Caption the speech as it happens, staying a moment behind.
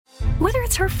Whether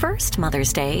it's her first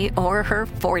Mother's Day or her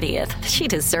 40th, she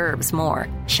deserves more.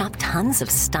 Shop tons of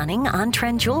stunning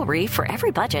on-trend jewelry for every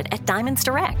budget at Diamonds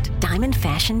Direct. Diamond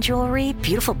fashion jewelry,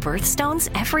 beautiful birthstones,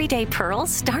 everyday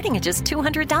pearls starting at just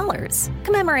 $200.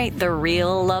 Commemorate the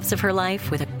real loves of her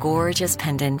life with a gorgeous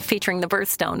pendant featuring the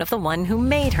birthstone of the one who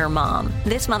made her mom.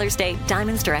 This Mother's Day,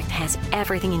 Diamonds Direct has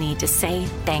everything you need to say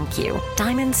thank you.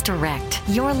 Diamonds Direct.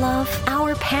 Your love,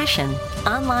 our passion.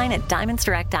 Online at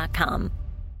diamondsdirect.com.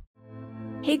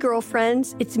 Hey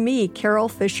girlfriends, it's me, Carol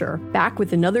Fisher, back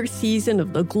with another season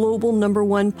of the global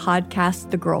 #1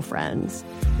 podcast, The Girlfriends.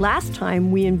 Last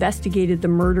time, we investigated the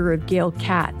murder of Gail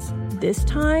Katz. This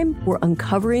time, we're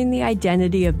uncovering the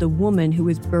identity of the woman who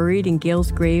was buried in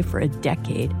Gail's grave for a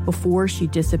decade before she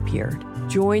disappeared.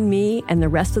 Join me and the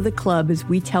rest of the club as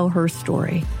we tell her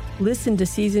story. Listen to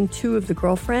Season 2 of The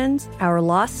Girlfriends, Our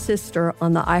Lost Sister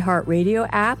on the iHeartRadio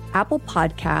app, Apple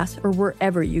Podcasts, or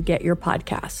wherever you get your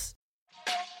podcasts.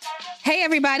 Hey,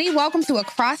 everybody. Welcome to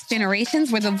Across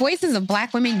Generations, where the voices of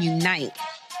Black women unite.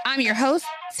 I'm your host,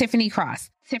 Tiffany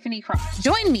Cross.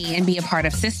 Join me and be a part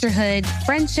of sisterhood,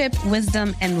 friendship,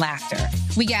 wisdom, and laughter.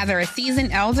 We gather a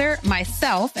seasoned elder,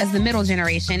 myself as the middle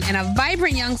generation, and a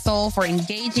vibrant young soul for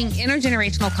engaging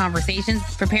intergenerational conversations.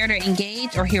 Prepare to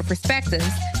engage or hear perspectives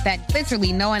that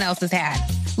literally no one else has had.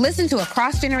 Listen to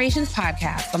Across Generations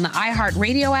podcast on the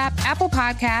iHeartRadio app, Apple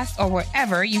Podcasts, or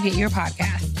wherever you get your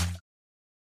podcasts.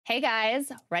 Hey guys,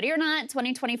 ready or not,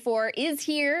 2024 is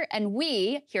here, and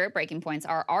we here at Breaking Points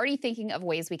are already thinking of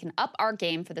ways we can up our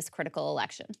game for this critical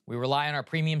election. We rely on our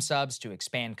premium subs to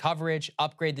expand coverage,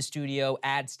 upgrade the studio,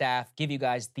 add staff, give you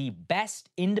guys the best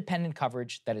independent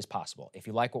coverage that is possible. If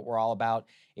you like what we're all about,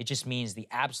 it just means the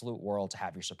absolute world to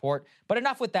have your support. But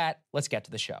enough with that, let's get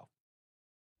to the show.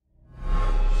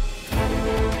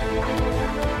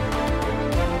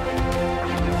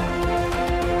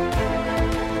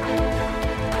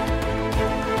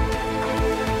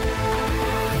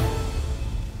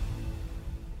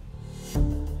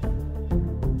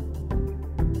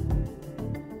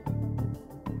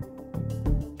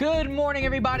 Good morning,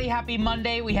 everybody. Happy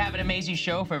Monday. We have an amazing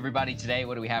show for everybody today.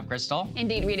 What do we have, Crystal?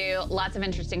 Indeed, we do. Lots of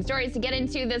interesting stories to get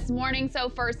into this morning. So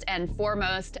first and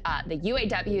foremost, the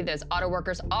UAW, those auto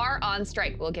workers, are on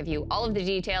strike. We'll give you all of the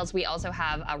details. We also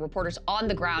have reporters on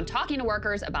the ground talking to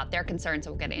workers about their concerns.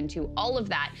 So we'll get into all of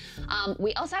that.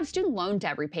 We also have student loan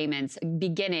debt repayments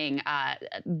beginning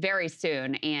very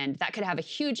soon, and that could have a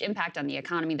huge impact on the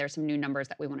economy. There's some new numbers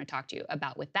that we want to talk to you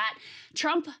about with that.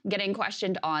 Trump getting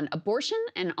questioned on abortion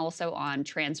and also on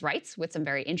trans rights with some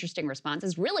very interesting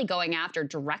responses, really going after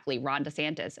directly Ron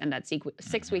DeSantis and that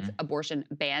six-week abortion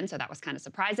ban. So that was kind of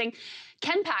surprising.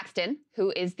 Ken Paxton,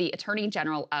 who is the Attorney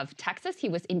General of Texas, he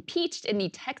was impeached in the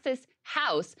Texas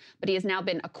House, but he has now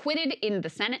been acquitted in the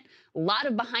Senate. A lot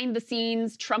of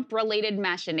behind-the-scenes Trump-related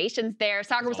machinations there.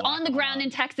 Sagar was on the ground in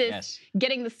Texas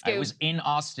getting the scoop. I was in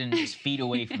Austin, just feet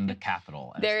away from the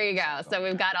Capitol. There you go. So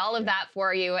we've got all of that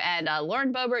for you. And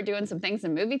Lauren Boebert doing some things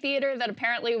in movie theater that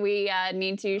apparently we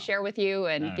need to share with you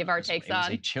and give our takes on. It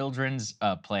was a children's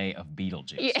play of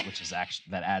BeetleJuice, which is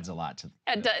actually, that adds a lot to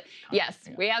yes,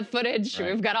 we have footage.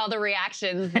 Right. We've got all the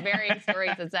reactions, the various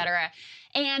stories, etc.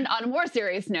 And on a more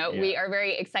serious note, we are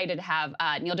very excited to have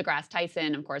Neil deGrasse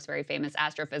Tyson, of course, very famous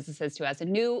astrophysicist, who has a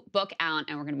new book out,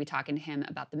 and we're going to be talking to him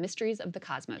about the mysteries of the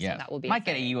cosmos. Yeah. So that will be might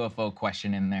get a UFO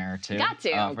question in there too. Got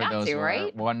to, for those who are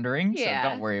wondering. Yeah. So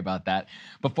don't worry about that.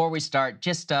 Before we start,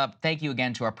 just thank you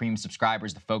again to our premium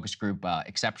subscribers, the focus group,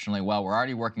 exceptionally well. We're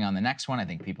already working on the next one. I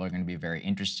think people are going to be very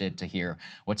interested to hear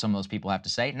what some of those people have to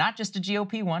say. Not just a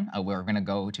GOP one. We're going to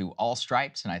go to all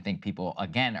stripes, and I think people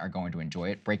again are going to enjoy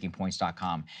it. BreakingPoints.com.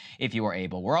 If you are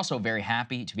able. We're also very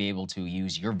happy to be able to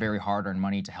use your very hard-earned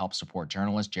money to help support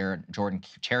journalists. Jordan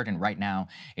Cheriton right now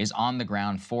is on the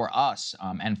ground for us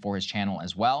and for his channel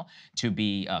as well to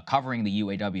be covering the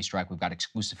UAW strike. We've got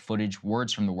exclusive footage,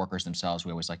 words from the workers themselves.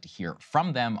 We always like to hear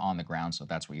from them on the ground, so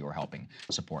that's what you are helping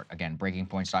support. Again,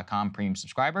 BreakingPoints.com, premium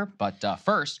subscriber. But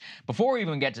first, before we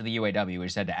even get to the UAW, we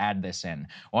just had to add this in.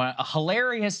 A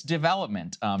hilarious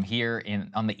development here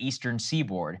on the eastern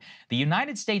seaboard. The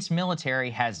United States military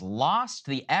has lost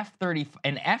an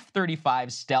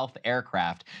F-35 stealth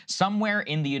aircraft somewhere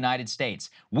in the United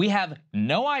States. We have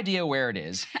no idea where it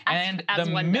is, and the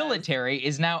military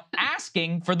is now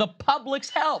asking for the public's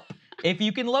help. if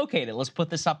you can locate it. Let's put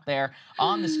this up there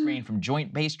on the screen from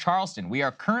Joint Base Charleston. We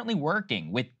are currently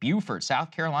working with Beaufort,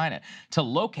 South Carolina, to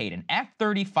locate an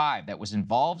F-35 that was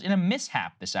involved in a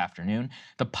mishap this afternoon.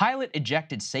 The pilot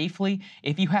ejected safely.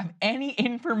 If you have any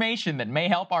information that may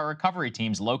help our recovery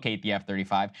teams locate the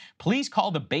F-35, please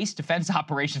call the Base Defense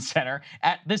Operations Center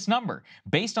at this number.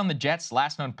 Based on the jet's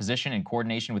last known position in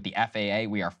coordination with the FAA,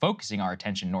 we are focusing our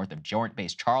attention north of Joint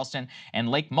Base Charleston and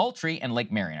Lake Moultrie and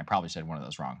Lake Marion. I probably said one of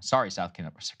those wrong. Sorry, South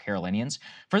Carolinians.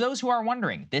 For those who are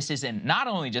wondering, this is not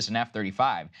only just an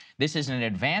F-35, this is an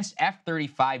advanced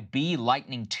F-35B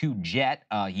Lightning II jet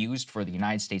used for the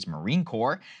United States Marine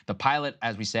Corps. The pilot,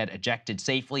 as we said, ejected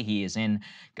safely. He is in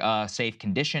safe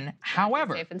condition.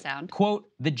 However, safe and sound. Quote,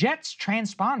 the jet's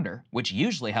transponder, which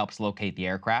usually helps locate the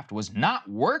aircraft, was not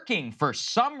working for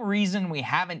some reason we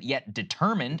haven't yet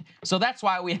determined. So that's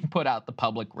why we have put out the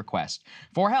public request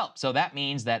for help. So that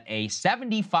means that a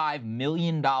 $75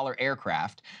 million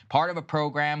aircraft, part of a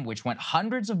program which went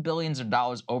hundreds of billions of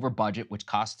dollars over budget, which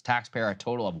cost the taxpayer a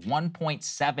total of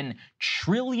 $1.7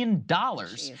 trillion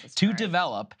to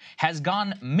develop, has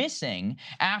gone missing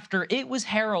after it was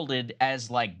heralded as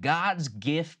like God's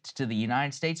gift to the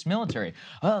United States military.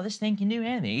 Oh, this thing can do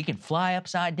anything. It can fly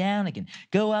upside down. It can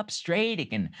go up straight. It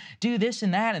can do this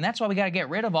and that. And that's why we got to get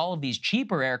rid of all of these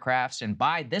cheaper aircrafts and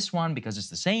buy this one because it's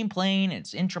the same plane,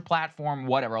 it's intra-platform,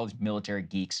 whatever. All these military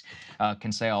geeks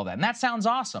can say all that. And that sounds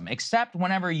awesome, except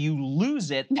whenever you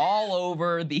lose it all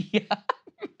over the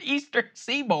eastern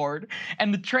seaboard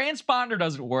and the transponder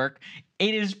doesn't work,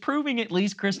 it is proving, at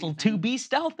least, Crystal, to be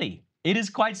stealthy. It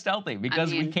is quite stealthy because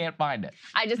we can't find it.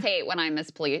 I just hate when I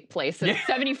misplace a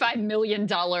 $75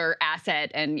 million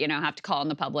asset and, have to call on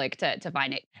the public to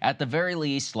find it. At the very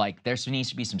least, like, there needs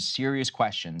to be some serious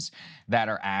questions that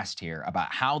are asked here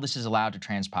about how this is allowed to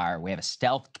transpire. We have a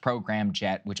stealth program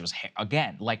jet, which was,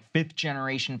 again, like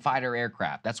fifth-generation fighter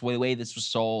aircraft. That's the way this was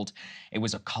sold. It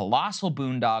was a colossal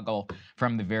boondoggle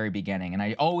from the very beginning. And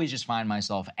I always just find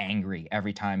myself angry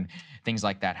every time things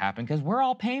like that happen because we're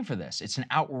all paying for this. It's an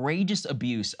outrageous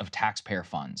abuse of taxpayer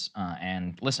funds.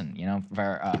 And listen,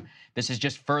 this is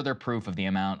just further proof of the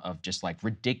amount of just like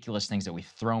ridiculous things that we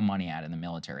throw money at in the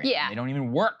military. Yeah. They don't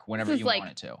even work whenever you want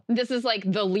it to. This is like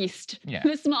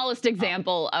the smallest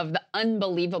example of the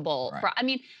unbelievable. Right. I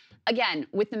mean, again,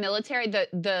 with the military,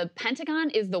 the Pentagon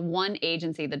is the one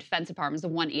agency, the Defense Department is the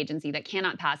one agency that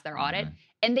cannot pass their audit.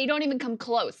 And they don't even come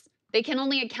close. They can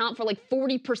only account for like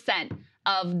 40%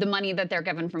 of the money that they're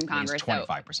given from Congress.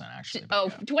 25% actually.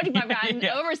 25%. I'm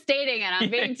overstating it.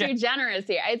 I'm being too generous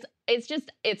here.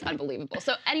 It's unbelievable.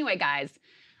 So anyway, guys,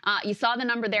 you saw the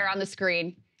number there on the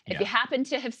screen. If you happen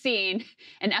to have seen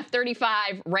an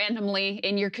F-35 randomly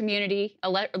in your community,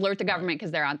 alert the government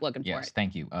because they're out looking for it. Yes,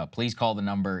 thank you. Please call the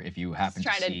number if you happen to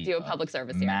see trying to do a public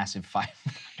service here. Massive fighter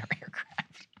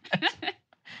aircraft.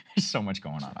 There's so much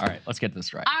going on. All right, let's get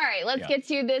this right. All right, let's get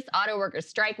to this auto workers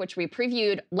strike, which we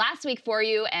previewed last week for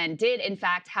you and did, in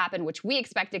fact, happen, which we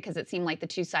expected because it seemed like the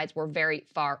two sides were very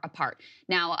far apart.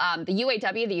 Now, the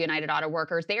UAW, the United Auto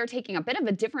Workers, they are taking a bit of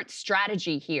a different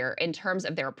strategy here in terms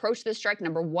of their approach to the strike.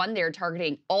 Number one, they're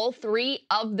targeting all three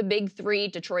of the big three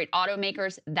Detroit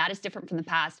automakers. That is different from the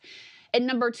past. And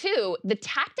number two, the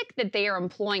tactic that they are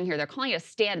employing here, they're calling it a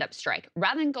stand-up strike.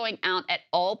 Rather than going out at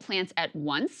all plants at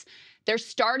once, they're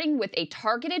starting with a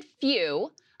targeted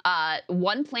few,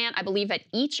 one plant, I believe, at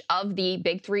each of the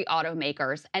big three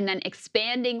automakers, and then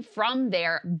expanding from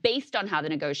there based on how the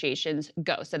negotiations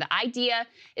go. So the idea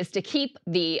is to keep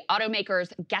the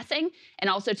automakers guessing and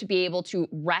also to be able to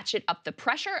ratchet up the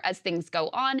pressure as things go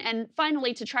on, and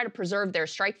finally to try to preserve their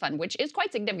strike fund, which is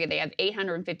quite significant. They have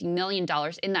 $850 million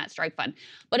in that strike fund.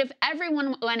 But if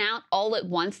everyone went out all at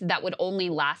once, that would only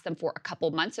last them for a couple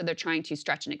months. So they're trying to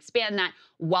stretch and expand that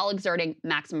while exerting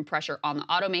maximum pressure on the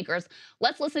automakers.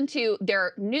 Let's listen to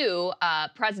their new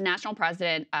national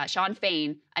president, Shawn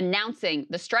Fain, announcing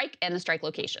the strike and the strike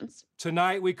locations.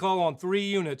 Tonight, we call on 3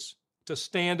 units to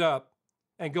stand up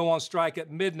and go on strike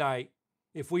at midnight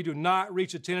if we do not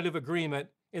reach a tentative agreement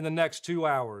in the next 2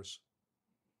 hours.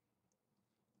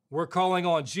 We're calling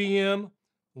on GM,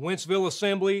 Wentzville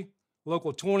Assembly,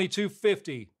 Local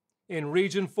 2250 in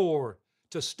Region 4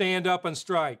 to stand up and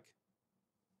strike.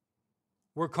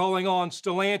 We're calling on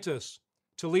Stellantis,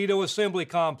 Toledo Assembly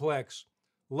Complex,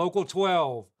 Local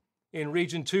 12 in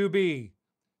Region 2B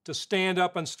to stand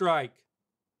up and strike.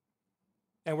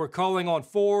 And we're calling on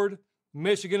Ford,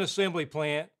 Michigan Assembly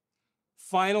Plant,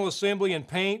 Final Assembly and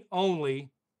Paint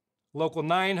only, Local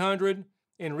 900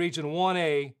 in Region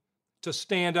 1A to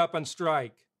stand up and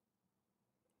strike.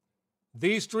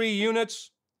 These 3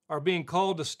 units are being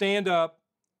called to stand up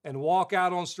and walk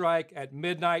out on strike at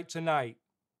midnight tonight.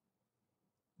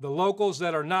 The locals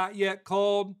that are not yet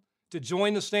called to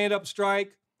join the stand-up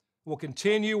strike will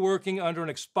continue working under an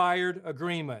expired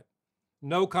agreement.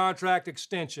 No contract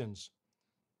extensions.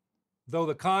 Though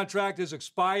the contract is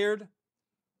expired,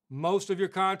 most of your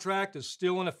contract is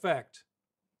still in effect.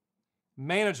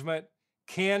 Management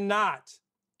cannot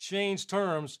change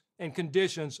terms and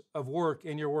conditions of work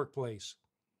in your workplace.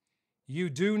 You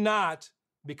do not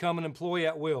become an employee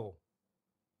at will.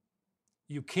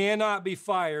 You cannot be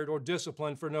fired or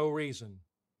disciplined for no reason.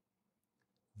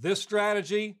 This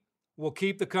strategy will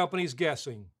keep the companies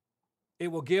guessing. It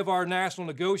will give our national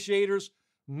negotiators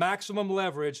maximum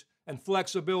leverage and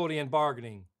flexibility in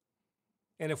bargaining.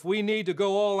 And if we need to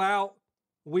go all out,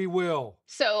 we will.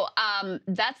 So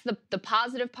that's the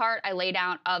positive part I laid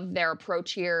out of their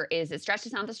approach here is it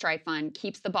stretches out the strike fund,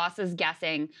 keeps the bosses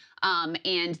guessing,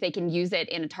 and they can use it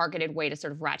in a targeted way to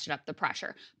sort of ratchet up the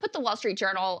pressure. Put the Wall Street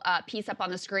Journal piece up on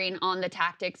the screen on the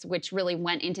tactics, which really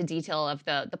went into detail of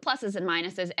the pluses and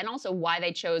minuses and also why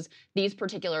they chose these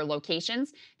particular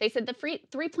locations. They said the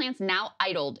three plants now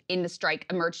idled in the strike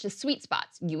emerged as sweet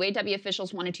spots. UAW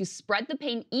officials wanted to spread the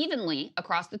pain evenly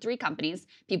across the three companies,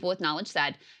 people with knowledge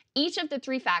said. Each of the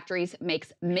three factories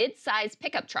makes mid-size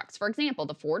pickup trucks. For example,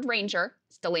 the Ford Ranger,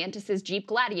 Stellantis' Jeep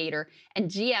Gladiator, and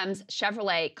GM's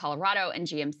Chevrolet Colorado and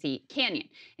GMC Canyon.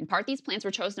 In part, these plants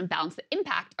were chosen to balance the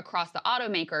impact across the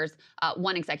automakers.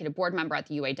 One executive board member at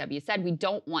the UAW said, we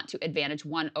don't want to advantage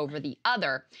one over the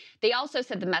other. They also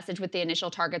said the message with the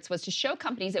initial targets was to show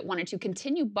companies it wanted to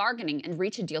continue bargaining and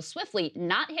reach a deal swiftly,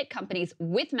 not hit companies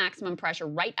with maximum pressure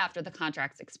right after the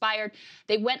contracts expired.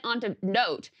 They went on to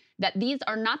note that these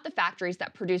are not the factories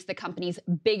that produce the company's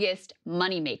biggest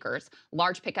moneymakers,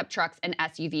 large pickup trucks and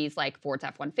SUVs like Ford's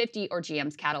F-150 or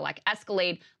GM's Cadillac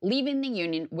Escalade, leaving the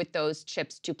union with those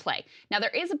chips to play. Now,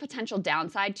 there is a potential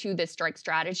downside to this strike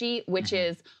strategy, which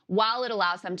is while it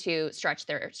allows them to stretch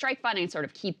their strike fund and sort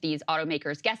of keep these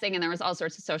automakers guessing, and there was all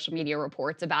sorts of social media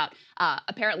reports about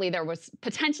apparently there was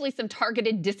potentially some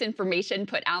targeted disinformation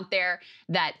put out there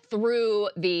that threw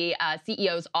the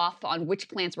CEOs off on which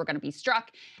plants were going to be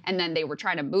struck. And then they were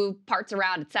trying to move parts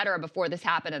around, et cetera, before this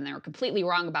happened, and they were completely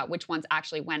wrong about which ones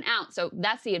actually went out. So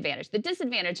that's the advantage. The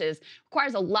disadvantage is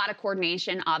requires a lot of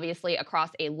coordination, obviously, across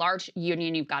a large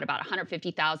union. You've got about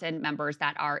 150,000 members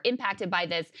that are impacted by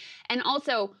this. And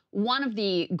also, one of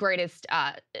the greatest,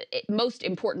 most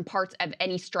important parts of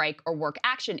any strike or work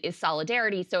action is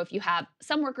solidarity. So if you have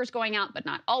some workers going out, but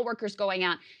not all workers going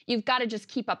out, you've got to just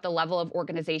keep up the level of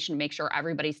organization, make sure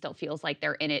everybody still feels like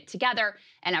they're in it together,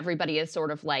 and everybody is sort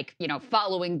of like, you know,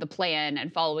 following the plan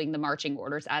and following the marching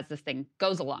orders as this thing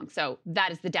goes along. So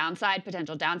that is the downside,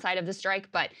 potential downside of the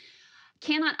strike, but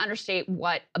cannot understate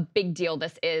what a big deal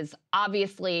this is.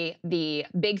 Obviously, the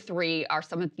big three are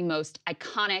some of the most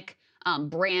iconic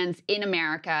brands in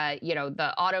America. You know,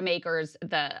 the automakers,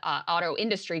 the auto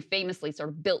industry famously sort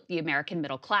of built the American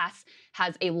middle class,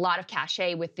 has a lot of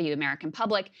cachet with the American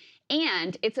public.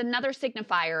 And it's another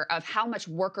signifier of how much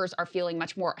workers are feeling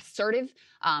much more assertive.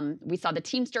 We saw the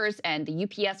Teamsters and the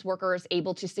UPS workers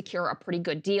able to secure a pretty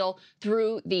good deal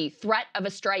through the threat of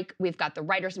a strike. We've got the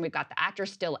writers and we've got the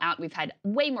actors still out. We've had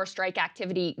way more strike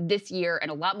activity this year and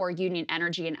a lot more union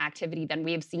energy and activity than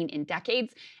we have seen in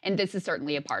decades. And this is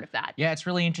certainly a part of that. Yeah, it's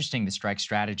really interesting, the strike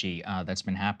strategy that's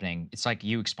been happening. It's like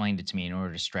you explained it to me in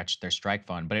order to stretch their strike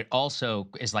fund, but it also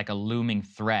is like a looming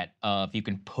threat of you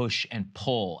can push and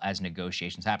pull as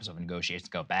negotiations happen. So if negotiations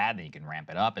go bad, then you can ramp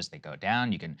it up. As they go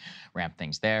down, you can ramp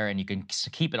things there, and you can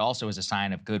keep it also as a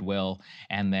sign of goodwill,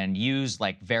 and then use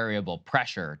like variable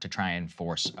pressure to try and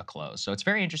force a close. So it's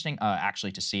very interesting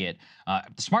actually to see it.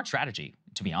 Smart strategy,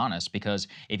 to be honest, because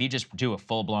if you just do a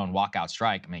full-blown walkout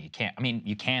strike, I mean, you can't. I mean,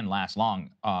 you can last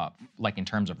long, like in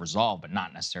terms of resolve, but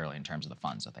not necessarily in terms of the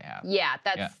funds that they have. Yeah,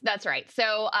 that's right.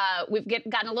 So we've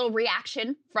gotten a little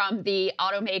reaction from the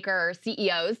automaker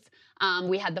CEOs.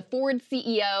 We had the Ford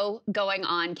CEO going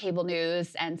on cable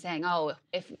news and saying, oh,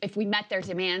 if we met their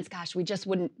demands, gosh, we just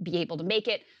wouldn't be able to make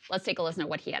it. Let's take a listen to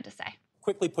what he had to say.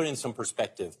 Quickly put in some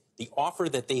perspective, the offer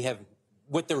that they have,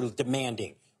 what they're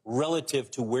demanding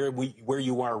relative to where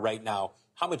you are right now,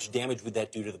 how much damage would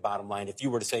that do to the bottom line if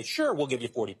you were to say, sure, we'll give you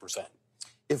 40%?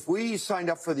 If we signed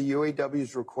up for the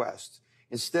UAW's request,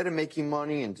 instead of making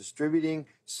money and distributing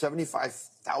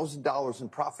 $75,000 in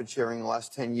profit sharing in the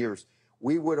last 10 years,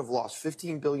 we would have lost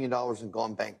 $15 billion and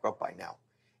gone bankrupt by now.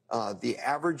 The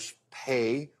average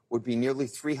pay would be nearly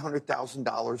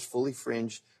 $300,000 fully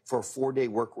fringed for a 4-day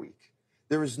work week.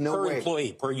 There is no way. Per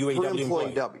employee, per UAW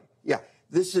employee. Yeah.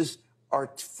 This is our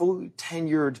fully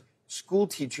tenured school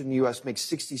teacher in the U.S. makes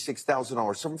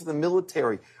 $66,000. Someone from the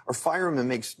military or fireman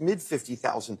makes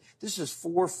mid-50,000. This is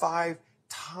 4 or 5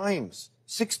 times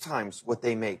 6 times what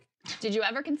they make. Did you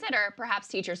ever consider perhaps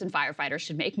teachers and firefighters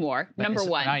should make more? Number It's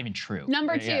one. not even true.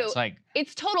 Number two, Yeah, it's like,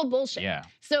 it's total bullshit. Yeah.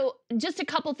 So just a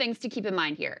couple things to keep in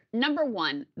mind here. Number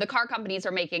one, the car companies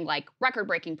are making like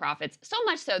record-breaking profits, so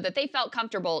much so that they felt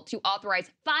comfortable to authorize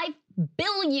 $5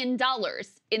 billion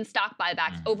in stock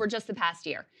buybacks over just the past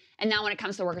year. And now when it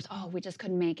comes to workers, oh, we just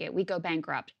couldn't make it. We go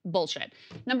bankrupt. Bullshit.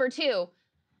 Number two,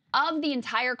 of the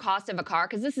entire cost of a car,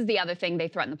 because this is the other thing they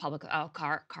threaten the public, oh,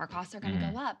 car costs are going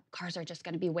to go up. Cars are just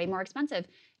going to be way more expensive.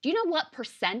 Do you know what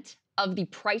percent of the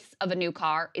price of a new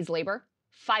car is labor?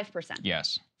 5%.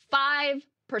 yes. 5%.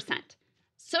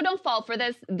 So don't fall for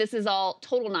this. This is all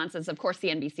total nonsense. Of course,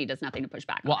 CNBC does nothing to push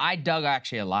back Well, on it. I dug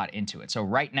actually a lot into it. So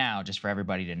right now, just for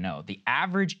everybody to know, the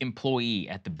average employee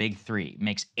at the big three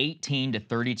makes $18 to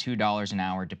 $32 an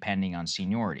hour depending on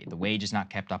seniority. The wage is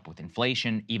not kept up with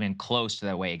inflation, even close to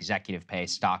the way executive pay,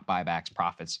 stock buybacks,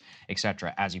 profits,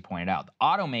 etc., as you pointed out. The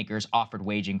automakers offered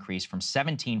wage increase from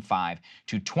 17.5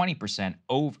 to 20%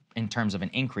 over in terms of an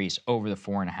increase over the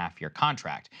 4.5-year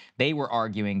contract. They were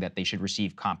arguing that they should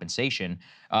receive compensation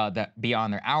that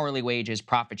beyond their hourly wages,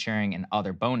 profit sharing, and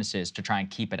other bonuses to try and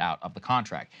keep it out of the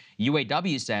contract.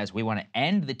 UAW says we want to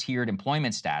end the tiered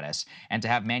employment status and to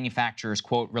have manufacturers,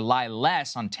 quote, rely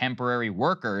less on temporary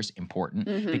workers, important,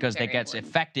 because that gets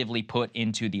effectively put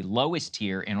into the lowest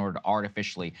tier in order to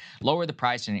artificially lower the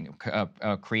price and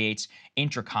creates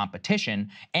intra-competition.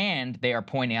 And they are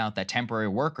pointing out that temporary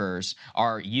workers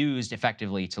are used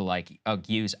effectively to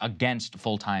use against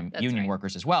full-time union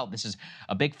workers as well. This is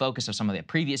a big focus of some of the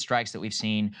previous strikes that we've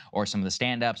seen or some of the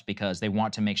stand-ups because they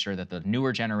want to make sure that the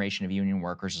newer generation of union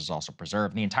workers is also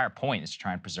preserved. And the entire point is to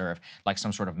try and preserve like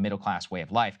some sort of middle-class way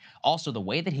of life. Also, the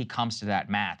way that he comes to that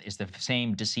math is the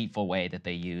same deceitful way that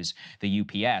they use the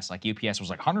UPS. Like UPS was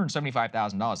like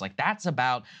 $175,000. Like that's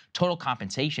about total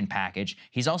compensation package.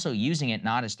 He's also using it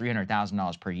not as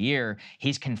 $300,000 per year.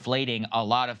 He's conflating a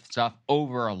lot of stuff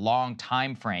over a long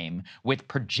time frame with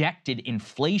projected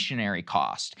inflationary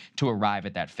cost to arrive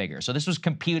at that figure. So this was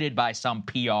computed by some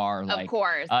PR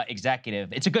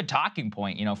executive. It's a good talking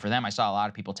point, you know, for them. I saw a lot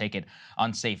of people take it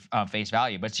on face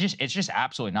value, but it's just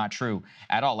absolutely not true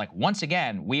at all. Like once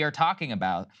again, we are talking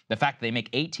about the fact that they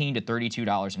make $18 to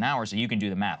 $32 an hour, so you can do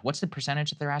the math. What's the percentage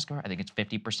that they're asking for? I think it's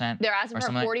 50%. They're asking for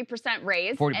a 40%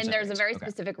 raise, 40% and there's a very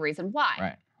specific reason why.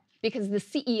 Right. Because the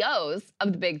CEOs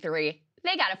of the big three,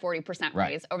 they got a 40%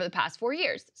 raise over the past 4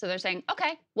 years. So they're saying,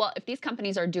 okay, well, if these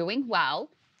companies are doing well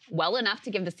enough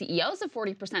to give the CEOs a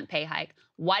 40% pay hike,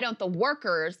 why don't the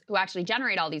workers who actually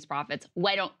generate all these profits,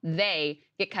 why don't they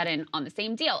get cut in on the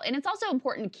same deal? And it's also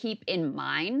important to keep in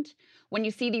mind when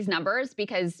you see these numbers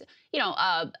because, you know,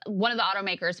 one of the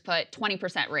automakers put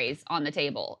 20% raise on the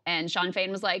table. And Sean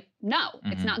Fain was like, no,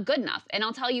 it's not good enough. And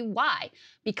I'll tell you why.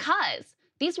 Because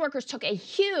these workers took a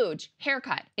huge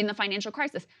haircut in the financial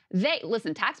crisis.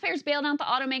 Listen, taxpayers bailed out the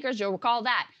automakers. You'll recall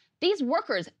that. These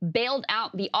workers bailed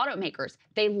out the automakers.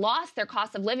 They lost their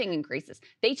cost of living increases.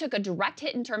 They took a direct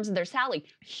hit in terms of their salary,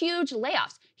 huge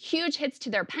layoffs, huge hits to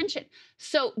their pension.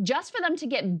 So just for them to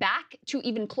get back to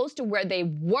even close to where they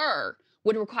were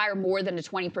would require more than a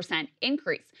 20%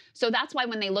 increase. So that's why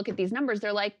when they look at these numbers,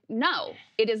 they're like, no,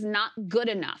 it is not good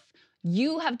enough.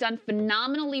 You have done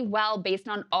phenomenally well based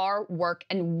on our work,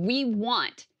 and we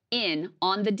want in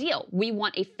on the deal. We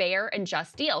want a fair and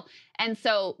just deal. And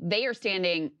so they are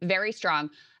standing very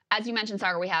strong. As you mentioned,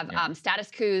 Sagar, we have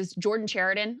Status Quo's Jordan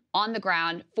Sheridan on the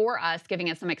ground for us, giving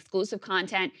us some exclusive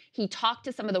content. He talked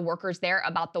to some of the workers there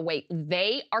about the way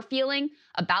they are feeling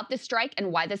about this strike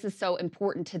and why this is so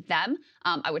important to them.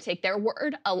 I would take their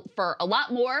word for a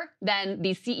lot more than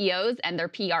these CEOs and their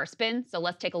PR spin. So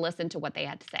let's take a listen to what they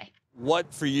had to say.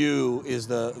 What for you is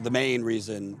the main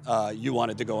reason you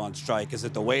wanted to go on strike? Is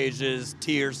it the wages,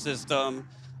 tier system?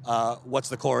 What's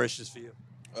the core issues for you?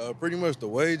 Pretty much the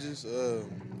wages.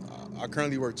 I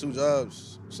currently work 2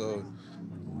 jobs, so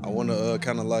I want to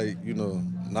kind of like, you know,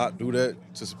 not do that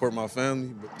to support my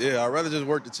family. But yeah, I'd rather just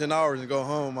work the 10 hours and go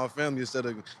home with my family instead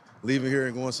of leaving here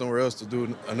and going somewhere else to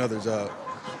do another job.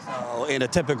 So in a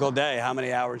typical day, how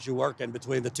many hours you work in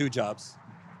between the 2 jobs?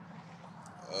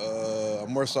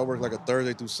 More so I work like a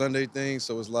Thursday through Sunday thing,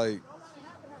 so it's like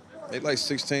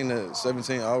 16 to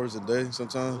 17 hours a day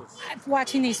sometimes.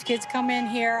 Watching these kids come in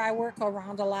here, I work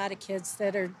around a lot of kids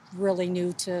that are really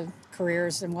new to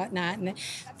careers and whatnot, and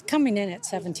coming in at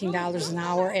 $17 an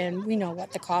hour, and we know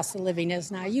what the cost of living is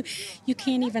now. You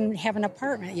can't even have an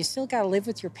apartment. You still got to live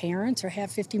with your parents or have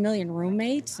 50 million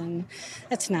roommates, and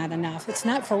that's not enough. It's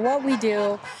not for what we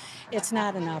do. It's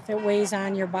not enough. It weighs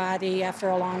on your body after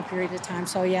a long period of time.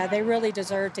 So, yeah, they really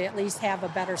deserve to at least have a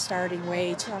better starting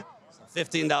wage.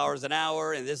 $15 an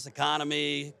hour in this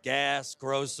economy, gas,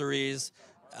 groceries.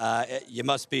 You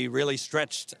must be really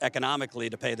stretched economically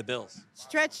to pay the bills.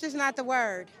 Stretched is not the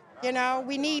word. You know,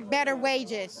 we need better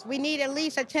wages. We need at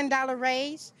least a $10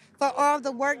 raise for all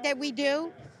the work that we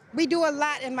do. We do a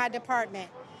lot in my department,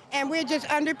 and we're just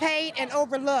underpaid and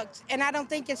overlooked. And I don't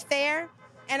think it's fair,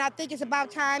 and I think it's about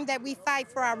time that we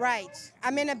fight for our rights.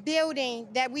 I'm in a building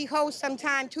that we host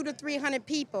sometimes 200 to 300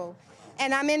 people,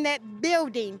 and I'm in that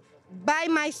building by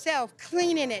myself,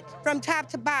 cleaning it from top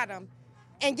to bottom,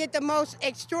 and get the most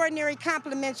extraordinary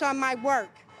compliments on my work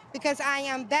because I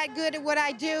am that good at what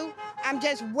I do. I'm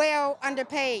just well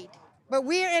underpaid. But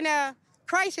we're in a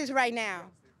crisis right now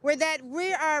where that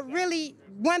we are really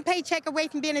one paycheck away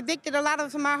from being evicted, a lot of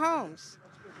us from our homes.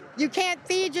 You can't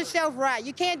feed yourself right.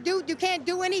 You can't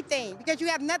do anything because you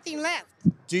have nothing left.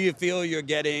 Do you feel you're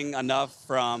getting enough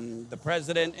from the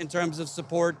president in terms of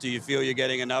support? Do you feel you're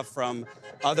getting enough from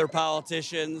other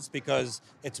politicians? Because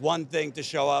it's one thing to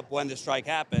show up when the strike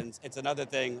happens. It's another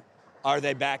thing, are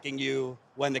they backing you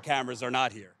when the cameras are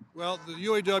not here? Well, the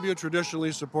UAW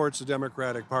traditionally supports the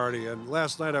Democratic Party. And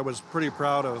last night I was pretty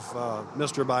proud of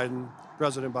Mr. Biden,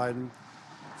 President Biden,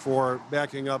 for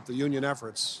backing up the union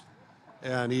efforts.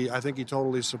 And I think he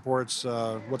totally supports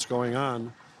what's going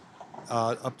on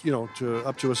up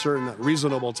to a certain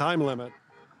reasonable time limit.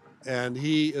 And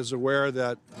he is aware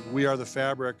that we are the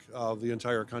fabric of the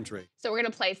entire country. So we're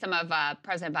going to play some of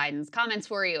President Biden's comments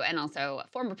for you and also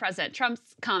former President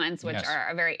Trump's comments, which are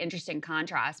a very interesting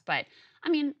contrast. But, I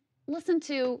mean, listen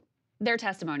to their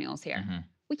testimonials here. Mm-hmm.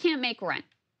 We can't make rent.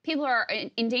 People are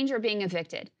in danger of being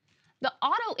evicted. The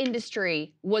auto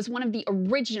industry was one of the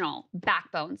original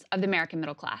backbones of the American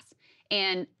middle class.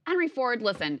 And Henry Ford,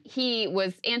 listen, he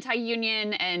was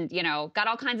anti-union and, got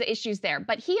all kinds of issues there.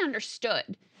 But he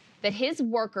understood that his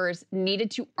workers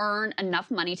needed to earn enough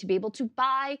money to be able to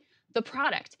buy the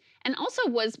product. And also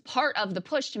was part of the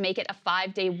push to make it a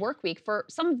 5-day work week for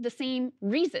some of the same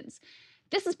reasons.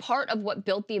 This is part of what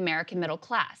built the American middle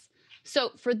class.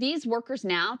 So for these workers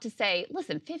now to say,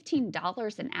 listen,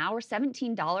 $15 an hour,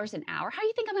 $17 an hour, how do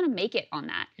you think I'm going to make it on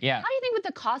that? Yeah. How do you think with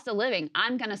the cost of living,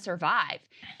 I'm going to survive?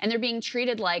 And they're being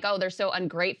treated like, oh, they're so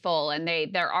ungrateful and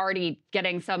they're already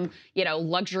getting some,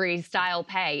 luxury style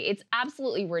pay. It's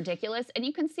absolutely ridiculous. And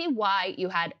you can see why you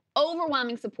had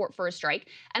overwhelming support for a strike.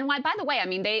 And why, by the way,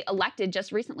 they elected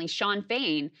just recently Sean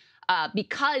Fain,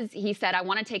 because he said, I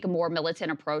want to take a more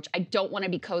militant approach. I don't want to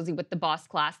be cozy with the boss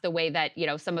class the way that,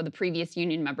 some of the previous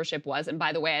union membership was. And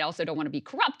by the way, I also don't want to be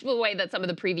corrupt the way that some of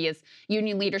the previous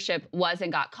union leadership was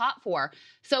and got caught for.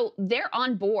 So they're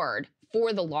on board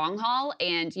for the long haul.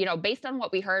 And, based on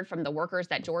what we heard from the workers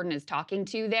that Jordan is talking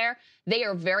to there, they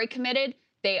are very committed.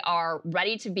 They are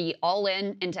ready to be all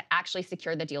in and to actually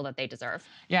secure the deal that they deserve.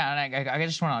 Yeah, and I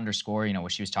just want to underscore,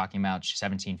 what she was talking about,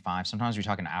 17.5. Sometimes we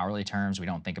talk in hourly terms. We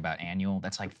don't think about annual.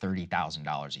 That's like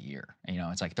 $30,000 a year.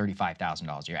 It's like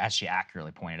 $35,000 a year. As she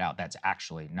accurately pointed out, that's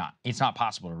actually not. It's not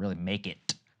possible to really make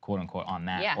it, quote unquote, on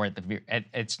that. Yeah. Or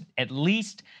it's at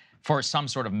least for some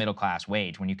sort of middle-class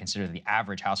wage when you consider the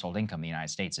average household income in the United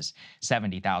States is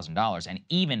 $70,000. And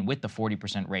even with the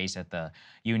 40% raise that the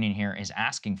union here is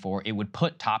asking for, it would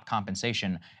put top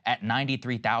compensation at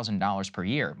 $93,000 per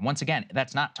year. Once again,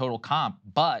 that's not total comp,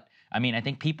 but, I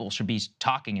think people should be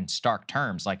talking in stark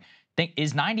terms. Like,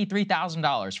 is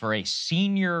 $93,000 for a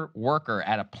senior worker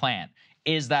at a plant,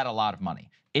 is that a lot of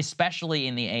money? Especially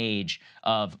in the age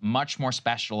of much more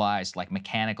specialized, like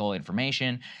mechanical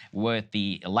information with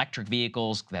the electric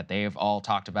vehicles that they've all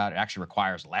talked about. It actually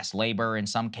requires less labor in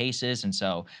some cases,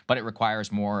 but it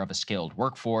requires more of a skilled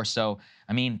workforce. So,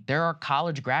 there are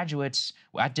college graduates.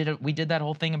 We did that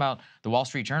whole thing about the Wall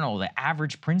Street Journal. The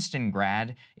average Princeton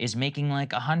grad is making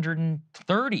like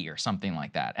 130 or something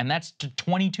like that. And that's to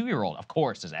 22-year-old. Of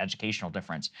course, there's an educational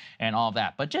difference and all of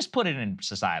that. But just put it in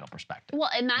societal perspective. Well,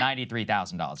 and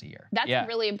 $93,000 a year. That's a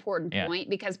really important point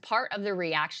because part of the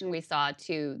reaction we saw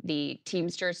to the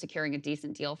Teamsters securing a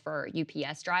decent deal for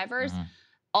UPS drivers,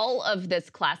 all of this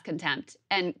class contempt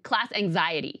and class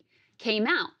anxiety came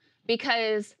out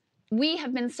because we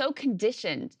have been so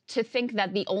conditioned to think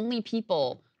that the only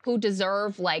people who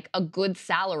deserve like a good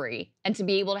salary and to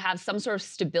be able to have some sort of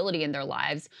stability in their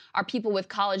lives are people with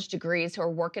college degrees who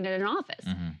are working in an office.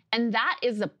 And that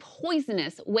is a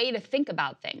poisonous way to think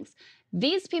about things.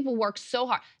 These people work so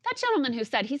hard. That gentleman who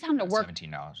said he's having to work,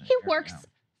 $17 he works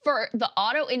for the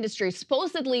auto industry,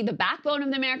 supposedly the backbone of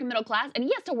the American middle class, and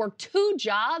he has to work 2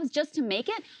 jobs just to make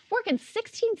it, working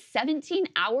 16, 17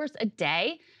 hours a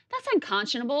day. That's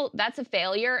unconscionable. That's a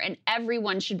failure, and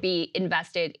everyone should be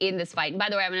invested in this fight. And by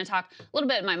the way, I'm going to talk a little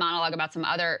bit in my monologue about some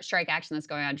other strike action that's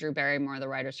going on, Drew Barrymore, the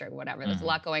writer's strike, whatever. There's a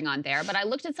lot going on there. But I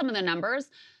looked at some of the numbers.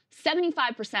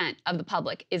 75% of the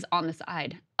public is on the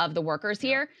side of the workers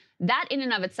here. That in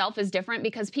and of itself is different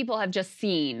because people have just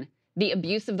seen the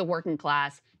abuse of the working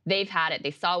class. They've had it.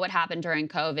 They saw what happened during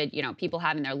COVID, you know, people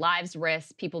having their lives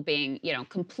risked, people being, you know,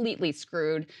 completely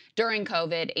screwed during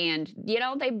COVID. And, you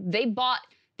know, they bought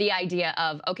the idea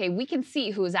of, okay, we can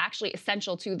see who is actually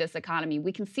essential to this economy.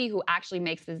 We can see who actually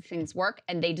makes these things work,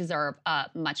 and they deserve a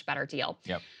much better deal.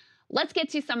 Yep. Let's get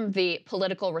to some of the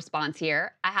political response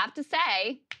here. I have to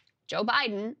say, Joe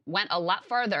Biden went a lot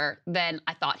farther than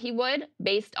I thought he would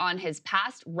based on his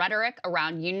past rhetoric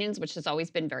around unions, which has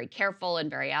always been very careful and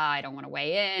very, I don't want to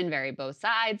weigh in, very both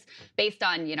sides, based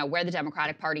on, you know, where the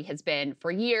Democratic Party has been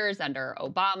for years under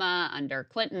Obama, under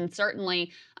Clinton,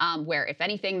 certainly, where, if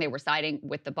anything, they were siding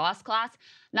with the boss class.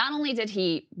 Not only did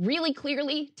he really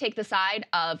clearly take the side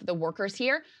of the workers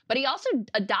here, but he also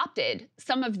adopted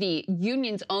some of the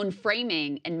union's own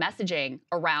framing and messaging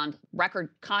around record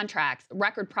contracts,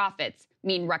 record profits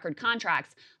mean record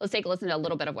contracts. Let's take a listen to a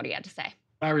little bit of what he had to say.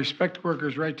 I respect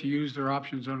workers' right to use their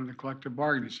options under the collective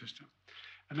bargaining system,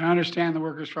 and I understand the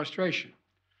workers' frustration.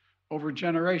 Over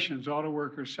generations, auto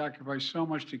workers sacrificed so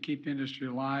much to keep the industry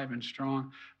alive and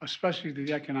strong, especially through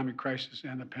the economic crisis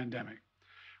and the pandemic.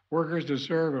 Workers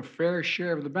deserve a fair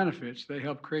share of the benefits they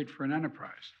help create for an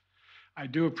enterprise. I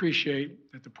do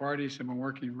appreciate that the parties have been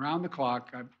working round the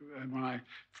clock. And when I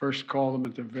first called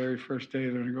them at the very first day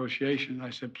of their negotiations, I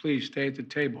said, please stay at the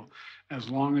table as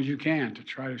long as you can to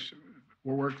try to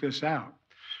work this out.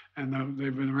 And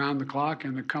they've been around the clock,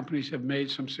 and the companies have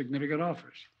made some significant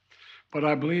offers. But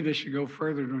I believe they should go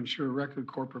further to ensure record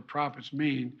corporate profits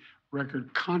mean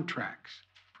record contracts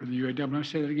for the UAW. Let me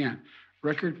say that again.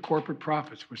 Record corporate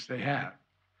profits, which they have,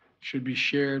 should be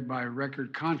shared by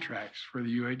record contracts for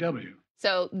the UAW.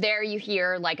 So there you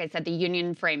hear, like I said, the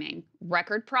union framing.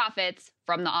 Record profits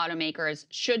from the automakers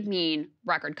should mean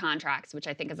record contracts, which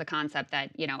I think is a concept that,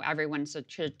 you know, everyone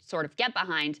should sort of get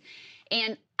behind.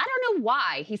 And I don't know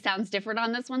why he sounds different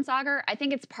on this one, Sagar. I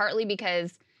think it's partly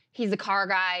because he's a car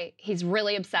guy. He's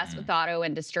really obsessed with the auto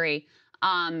industry.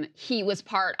 He was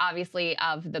part, obviously,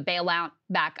 of the bailout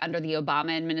back under the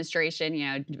Obama administration. You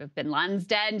know, Bin Laden's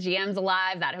dead, GM's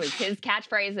alive. That was his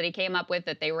catchphrase that he came up with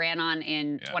that they ran on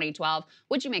in 2012.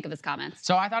 What'd you make of his comments?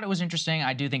 So I thought it was interesting.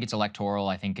 I do think it's electoral.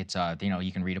 I think it's, you know,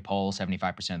 you can read a poll.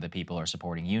 75% of the people are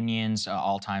supporting unions,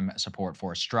 all-time support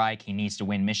for a strike. He needs to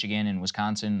win Michigan and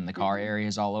Wisconsin and the car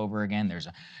areas all over again.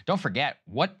 Don't forget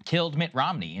what killed Mitt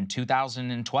Romney in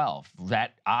 2012.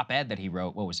 That op-ed that he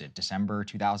wrote, what was it, December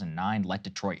 2009, let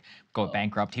Detroit go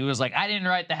bankrupt. He was like, I didn't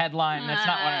write the headline. That's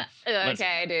not what I...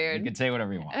 Okay, dude. You can say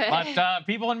whatever you want. But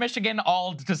people in Michigan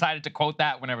all decided to quote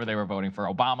that whenever they were voting for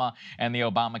Obama, and the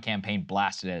Obama campaign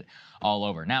blasted it all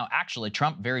over. Now, actually,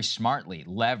 Trump very smartly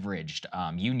leveraged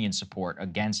union support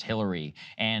against Hillary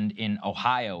and in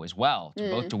Ohio as well,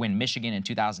 both to win Michigan in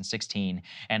 2016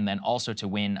 and then also to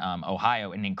win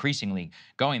Ohio, and increasingly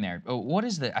going there. What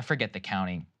is I forget the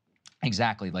county.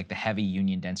 Exactly, like the heavy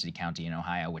union density county in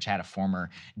Ohio, which had a former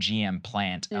GM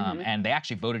plant, and they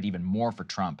actually voted even more for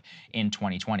Trump in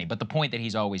 2020. But the point that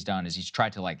he's always done is he's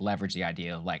tried to like leverage the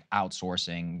idea of like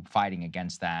outsourcing, fighting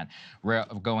against that,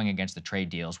 going against the trade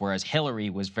deals, whereas Hillary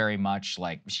was very much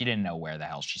like she didn't know where the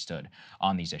hell she stood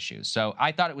on these issues. So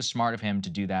I thought it was smart of him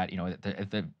to do that, you know,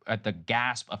 at the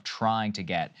gasp of trying to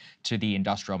get to the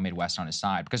industrial Midwest on his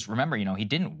side. Because remember, you know, he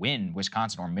didn't win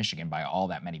Wisconsin or Michigan by all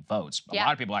that many votes. A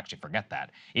lot of people actually forget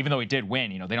that. Even though he did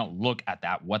win, you know, they don't look at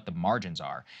that, what the margins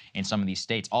are in some of these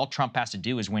states. All Trump has to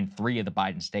do is win 3 of the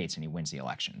Biden states, and he wins the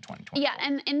election in 2020. Yeah,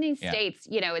 and in these states,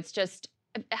 you know, it's just,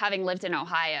 having lived in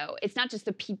Ohio, it's not just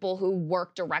the people who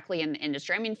work directly in the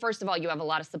industry. I mean, first of all, you have a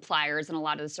lot of suppliers and a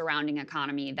lot of the surrounding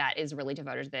economy that is really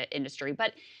devoted to the industry.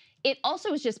 But it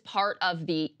also is just part of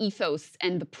the ethos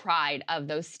and the pride of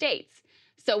those states.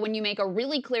 So when you make a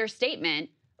really clear statement,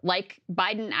 like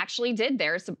Biden actually did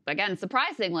there, again,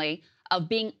 surprisingly, of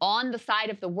being on the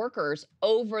side of the workers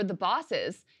over the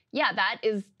bosses, yeah, that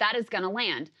is going to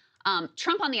land.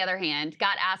 Trump, on the other hand,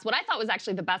 got asked what I thought was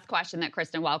actually the best question that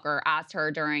Kristen Welker asked her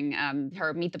during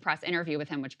her Meet the Press interview with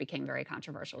him, which became very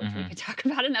controversial, which we could talk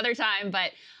about another time.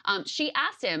 But she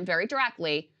asked him very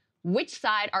directly, which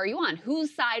side are you on?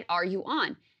 Whose side are you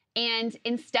on? And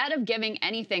instead of giving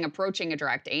anything approaching a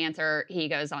direct answer, he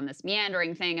goes on this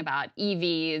meandering thing about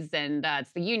EVs and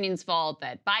it's the union's fault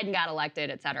that Biden got elected,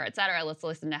 et cetera, et cetera. Let's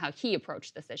listen to how he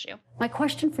approached this issue. My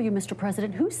question for you, Mr.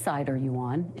 President, whose side are you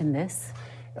on in this?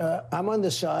 I'm on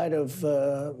the side of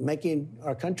making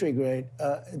our country great.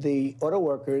 The auto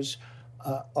workers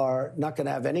are not going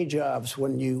to have any jobs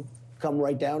when you come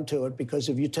right down to it, because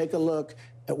if you take a look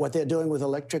at what they're doing with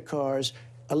electric cars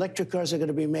are going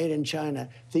to be made in China.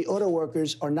 The auto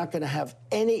workers are not going to have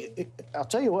any. I'll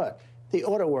tell you what, the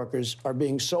auto workers are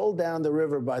being sold down the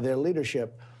river by their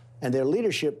leadership, and their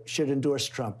leadership should endorse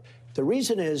Trump. The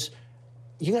reason is,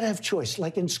 you got to have choice.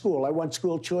 Like in school, I want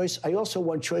school choice. I also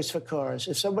want choice for cars.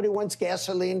 If somebody wants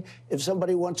gasoline, if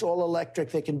somebody wants all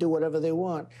electric, they can do whatever they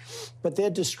want. But they're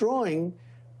destroying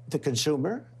the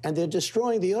consumer, and they're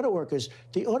destroying the auto workers.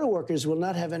 The auto workers will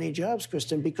not have any jobs,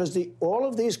 Kristen, because all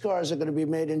of these cars are going to be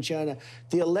made in China.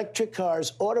 The electric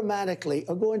cars automatically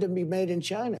are going to be made in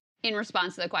China. In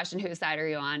response to the question, whose side are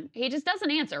you on? He just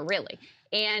doesn't answer, really.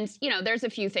 And, there's a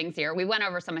few things here. We went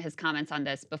over some of his comments on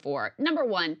this before. Number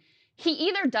one, he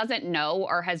either doesn't know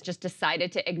or has just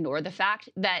decided to ignore the fact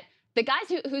that the guy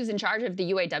who's in charge of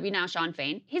the UAW now, Shawn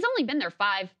Fain, he's only been there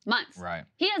 5 months. Right.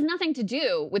 He has nothing to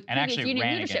do with and previous union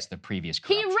ran leadership. Against the previous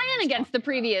He ran against the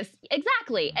previous,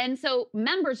 exactly. And so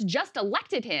members just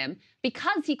elected him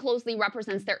because he closely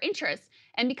represents their interests,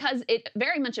 and because it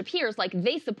very much appears like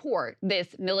they support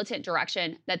this militant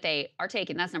direction that they are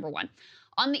taking. That's number one.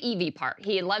 On the EV part,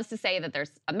 he loves to say that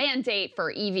there's a mandate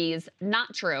for EVs.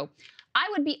 Not true. I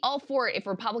would be all for it if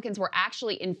Republicans were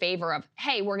actually in favor of,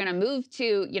 hey, we're going to move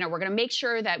to, we're going to make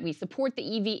sure that we support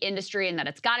the EV industry and that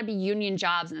it's got to be union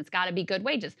jobs and it's got to be good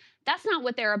wages. That's not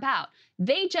what they're about.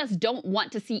 They just don't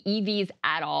want to see EVs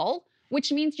at all,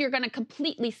 which means you're going to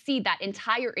completely see that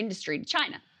entire industry to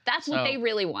China. That's what they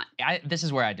really want. This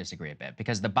is where I disagree a bit,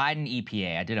 because the Biden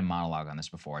EPA, I did a monologue on this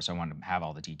before, so I wanted to have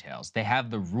all the details. They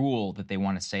have the rule that they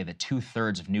want to say that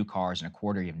 2/3 of new cars and a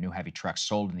quarter of new heavy trucks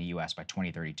sold in the U.S. by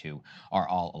 2032 are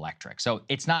all electric. So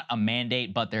it's not a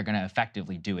mandate, but they're going to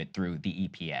effectively do it through the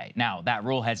EPA. Now, that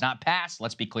rule has not passed.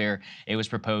 Let's be clear. It was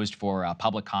proposed for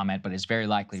public comment, but it's very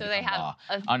likely to become law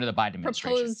under the Biden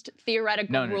administration. Proposed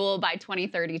theoretical rule by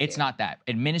 2032. It's not that.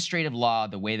 Administrative law,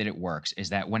 the way that it works is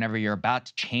that whenever you're about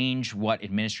to change what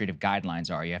administrative guidelines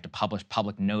are, you have to publish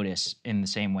public notice in the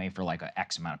same way for like an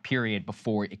X amount of period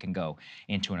before it can go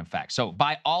into an effect. So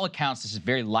by all accounts, this is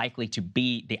very likely to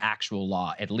be the actual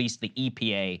law, at least the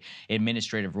EPA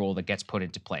administrative rule that gets put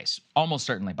into place, almost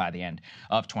certainly by the end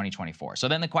of 2024. So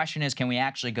then the question is, can we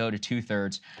actually go to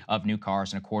 2/3 of new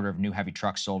cars and a quarter of new heavy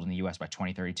trucks sold in the U.S. by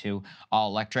 2032 all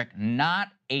electric? Not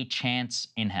a chance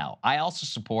in hell. I also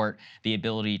support the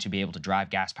ability to be able to drive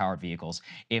gas-powered vehicles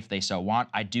if they so want.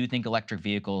 I do think electric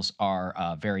vehicles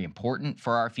are very important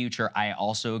for our future. I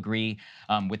also agree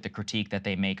with the critique that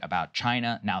they make about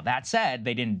China. Now, that said,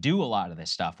 they didn't do a lot of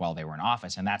this stuff while they were in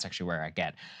office, and that's actually where I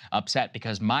get upset,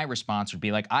 because my response would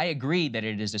be like, I agree that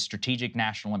it is a strategic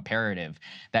national imperative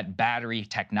that battery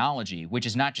technology, which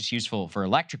is not just useful for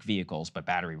electric vehicles, but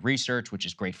battery research, which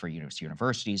is great for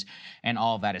universities, and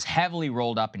all of that is heavily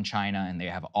rolled up in China, and they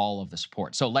have all of the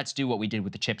support. So let's do what we did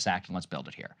with the CHIPS Act and let's build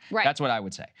it here. Right. That's what I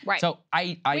would say. Right. So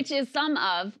which is some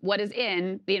of what is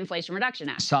in the Inflation Reduction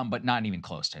Act. Some, but not even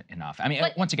close to enough. I mean,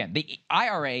 once again, the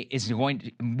IRA is going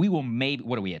to, we will maybe,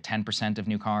 what are we at, 10% of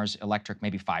new cars electric,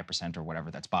 maybe 5% or whatever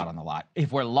that's bought on the lot.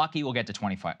 If we're lucky, we'll get to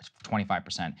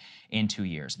 25% in 2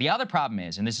 years. The other problem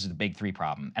is, and this is the big three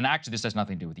problem, and actually this has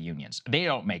nothing to do with the unions. They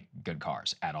don't make good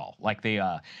cars at all. Like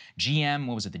the GM,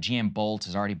 what was it? The GM Bolt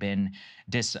has already been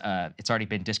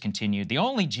discontinued. The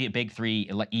only big three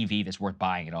EV that's worth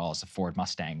buying at all is the Ford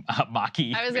Mustang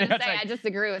Mach-E. I was going to say, I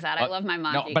disagree with that. I love my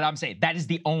Mach-E. No, but I'm saying that is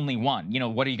the only one.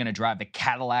 What are you going to drive? The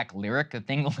Cadillac Lyric? The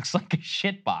thing looks like a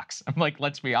shit box. I'm like,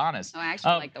 let's be honest. Oh, I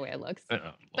actually like the way it looks.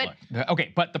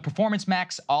 Okay, but the Performance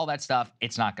Max, all that stuff,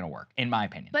 it's not going to work, in my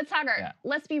opinion. But Sagar,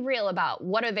 let's be real about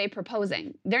what are they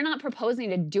proposing? They're not proposing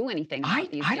to do anything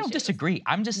about these I don't disagree.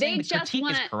 I'm just saying the critique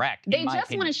is correct. They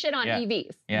just want to shit on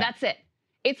EVs. Yeah. That's it.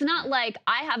 It's not like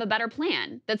I have a better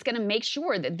plan that's going to make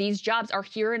sure that these jobs are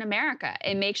here in America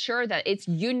and make sure that it's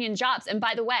union jobs. And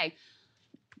by the way,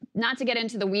 not to get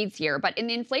into the weeds here, but in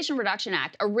the Inflation Reduction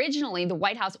Act, originally the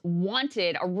White House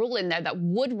wanted a rule in there that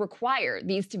would require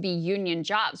these to be union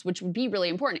jobs, which would be really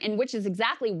important, and which is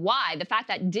exactly why the fact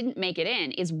that didn't make it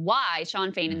in is why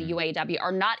Shawn Fain and the UAW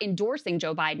are not endorsing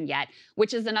Joe Biden yet,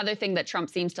 which is another thing that Trump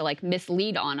seems to like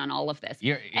mislead on all of this.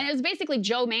 And it was basically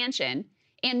Joe Manchin,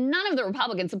 and none of the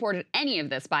Republicans supported any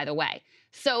of this, by the way.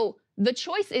 So the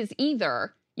choice is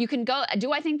either you can go,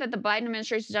 do I think that the Biden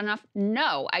administration has done enough?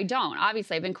 No, I don't.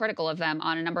 Obviously, I've been critical of them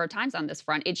on a number of times on this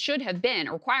front. It should have been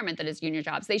a requirement that it's union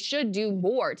jobs. They should do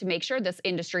more to make sure this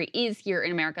industry is here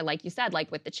in America, like you said,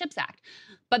 like with the CHIPS Act.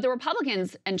 But the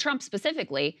Republicans, and Trump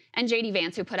specifically, and J.D.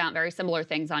 Vance, who put out very similar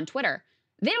things on Twitter,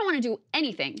 They don't want to do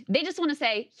anything. They just want to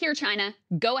say, here, China,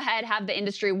 go ahead, have the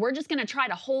industry. We're just going to try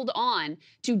to hold on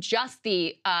to just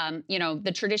the,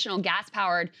 the traditional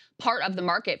gas-powered part of the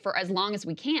market for as long as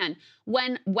we can.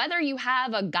 When whether you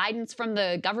have a guidance from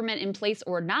the government in place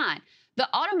or not, the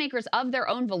automakers of their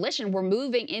own volition were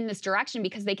moving in this direction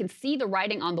because they can see the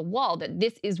writing on the wall that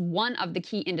this is one of the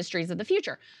key industries of the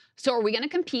future. So are we going to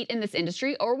compete in this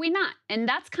industry or are we not? And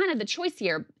that's kind of the choice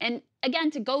here. And again,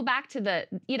 to go back to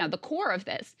the core of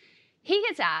this, he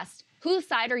gets asked, whose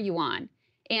side are you on?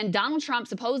 And Donald Trump,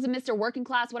 supposed Mr. Working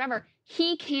Class, whatever,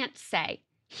 he can't say.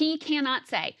 He cannot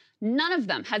say. None of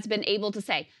them has been able to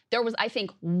say. There was, I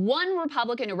think, one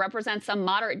Republican who represents some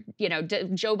moderate,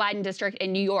 Joe Biden district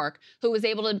in New York who was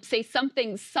able to say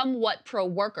something somewhat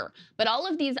pro-worker. But all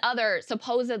of these other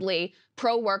supposedly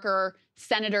pro-worker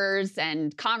senators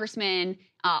and congressmen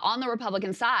on the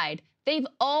Republican side, they've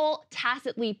all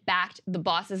tacitly backed the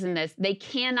bosses in this. They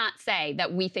cannot say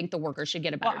that we think the workers should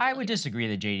get a better deal. I would disagree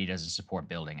that JD doesn't support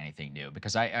building anything new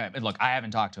because look, I haven't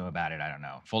talked to him about it. I don't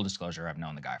know. Full disclosure, I've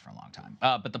known the guy for a long time.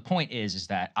 But the point is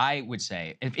that I would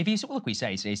say, if he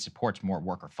supports more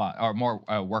worker fund or more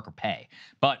worker pay,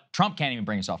 but Trump can't even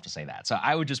bring himself to say that. So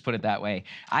I would just put it that way.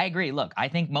 I agree. Look, I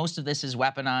think most of this is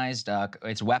weaponized.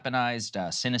 It's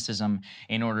weaponized cynicism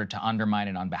in order to undermine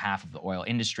it on behalf of the oil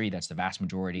industry. That's the vast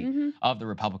majority of the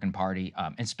Republican Party,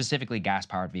 and specifically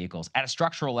gas-powered vehicles. At a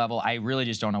structural level, I really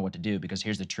just don't know what to do because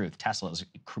here's the truth. Tesla is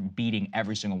beating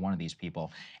every single one of these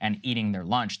people and eating their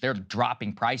lunch. They're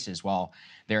dropping prices while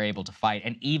they're able to fight.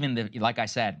 And even, like I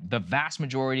said, the vast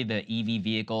majority of the EV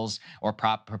vehicles or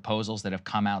proposals that have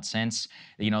come out since,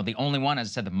 the only one, as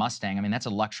I said, the Mustang, I mean, that's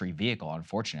a luxury vehicle,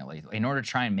 unfortunately. In order to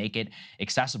try and make it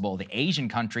accessible, the Asian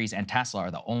countries and Tesla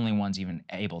are the only ones even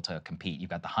able to compete. You've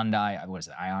got the Hyundai, what is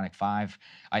it, Ioniq 5,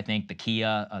 I think, the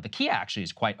Kia. The Kia actually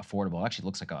is quite affordable. It actually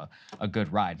looks like a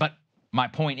good ride. But my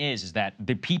point is that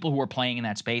the people who are playing in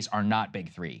that space are not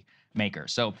big three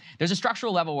makers. So there's a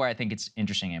structural level where I think it's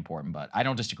interesting and important, but I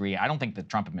don't disagree. I don't think the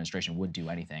Trump administration would do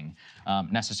anything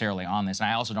necessarily on this. And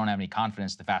I also don't have any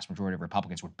confidence the vast majority of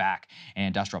Republicans would back an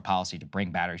industrial policy to bring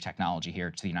battery technology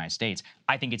here to the United States.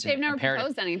 I think it's They've never imperative.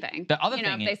 proposed anything. The other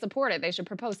thing if they support it, they should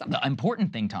propose something. The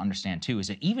important thing to understand, too, is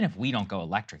that even if we don't go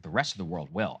electric, the rest of the world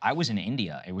will. I was in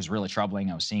India. It was really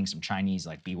troubling. I was seeing some Chinese,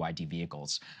 like BYD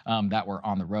vehicles that were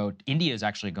on the road. India is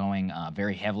actually going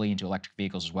very heavily into electric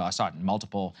vehicles as well. I saw it in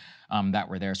multiple that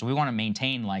were there. So we want to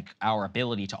maintain our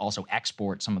ability to also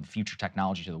export some of the future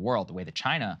technology to the world the way that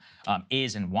China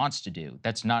is and wants to do.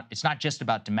 It's not just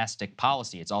about domestic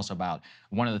policy. It's also about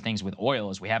one of the things with oil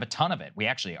is we have a ton of it. We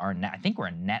actually are, I think we're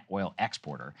a net oil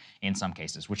exporter in some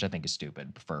cases, which I think is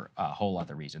stupid for a whole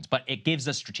other reasons. But it gives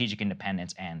us strategic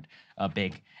independence and a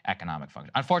big economic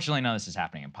function. Unfortunately, none of this is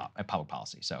happening in public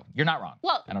policy. So you're not wrong.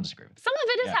 Well, I don't disagree with you. Some of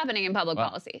it is happening in public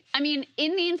policy. I mean,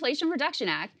 in the Inflation Reduction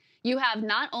Act, you have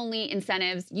not only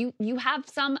incentives, you have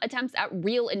some attempts at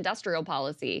real industrial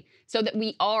policy so that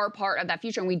we are part of that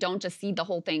future and we don't just cede the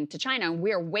whole thing to China.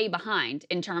 We're way behind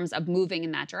in terms of moving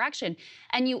in that direction.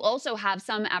 And you also have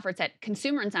some efforts at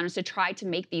consumer incentives to try to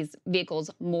make these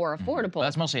vehicles more affordable. Well,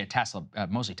 that's mostly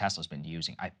mostly Tesla's been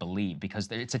using, I believe, because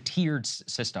it's a tiered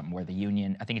system where the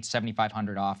union, I think it's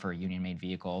 $7,500 off for a union-made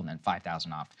vehicle and then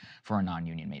 $5,000 off for a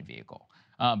non-union-made vehicle.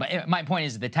 But my point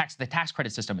is the tax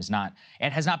credit system has not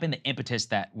been the impetus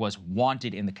that was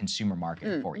wanted in the consumer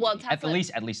market for well, EV.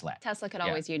 At least Tesla could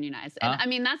always unionize. And I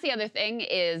mean, that's the other thing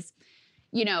is,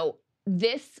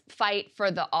 this fight for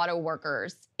the auto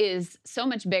workers is so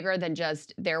much bigger than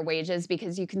just their wages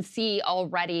because you can see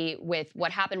already with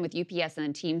what happened with UPS and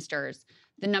the Teamsters,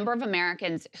 the number of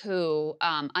Americans who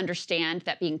understand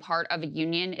that being part of a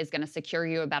union is going to secure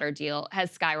you a better deal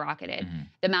has skyrocketed.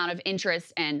 The amount of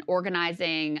interest and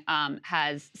organizing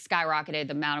has skyrocketed.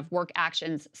 The amount of work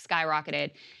actions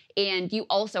skyrocketed. And you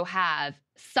also have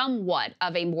somewhat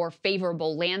of a more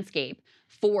favorable landscape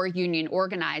for union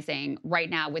organizing right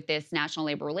now with this National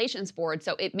Labor Relations Board.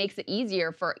 So it makes it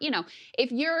easier for,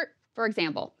 if you're, for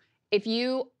example, if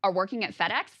you are working at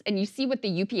FedEx and you see what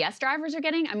the UPS drivers are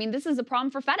getting, I mean, this is a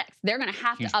problem for FedEx. They're going to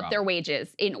have to up their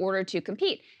wages in order to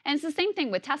compete. And it's the same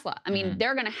thing with Tesla. I mean,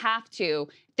 they're going to have to,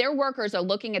 their workers are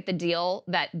looking at the deal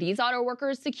that these auto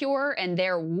workers secure, and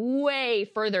they're way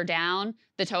further down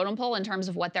the totem pole in terms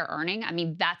of what they're earning. I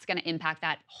mean, that's going to impact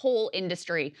that whole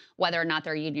industry, whether or not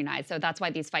they're unionized. So that's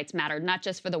why these fights matter, not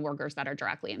just for the workers that are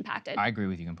directly impacted. I agree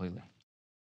with you completely.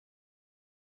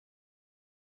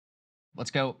 Let's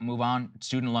move on.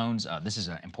 Student loans. This is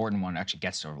an important one. It actually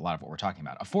gets to a lot of what we're talking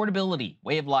about. Affordability,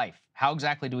 way of life. How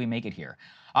exactly do we make it here?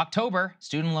 October,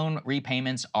 student loan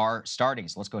repayments are starting.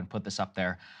 So let's go ahead and put this up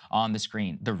there on the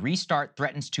screen. The restart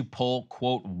threatens to pull,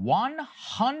 quote,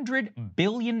 $100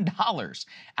 billion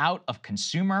out of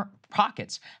consumer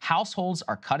pockets. Households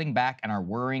are cutting back and are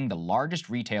worrying the largest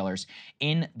retailers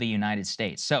in the United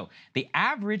States. So the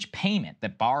average payment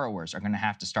that borrowers are going to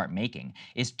have to start making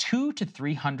is $200 to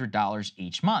 $300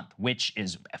 each month, which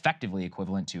is effectively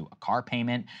equivalent to a car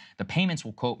payment. The payments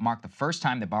will, quote, mark the first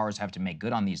time that borrowers have to make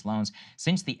good on these loans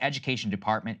since the Education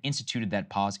Department instituted that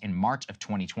pause in March of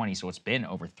 2020. So it's been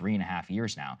over 3.5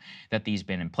 years now that these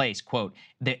been in place. Quote,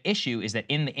 the issue is that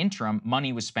in the interim,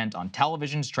 money was spent on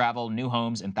televisions, travel, new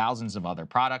homes, and thousands of other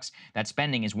products. That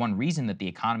spending is one reason that the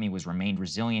economy was remained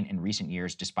resilient in recent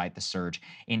years despite the surge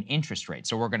in interest rates.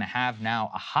 So we're going to have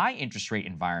now a high interest rate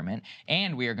environment,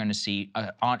 and we are going to see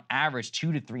on average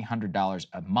 $200 to $300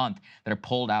 a month that are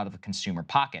pulled out of the consumer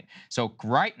pocket. So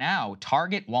right now,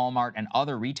 Target, Walmart, and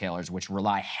other retailers, which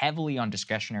rely heavily on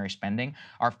discretionary spending,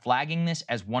 are flagging this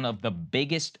as one of the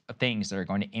biggest things that are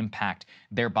going to impact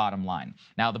their bottom line.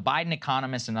 Now, the Biden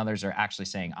economists and others are actually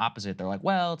saying opposite. They're like,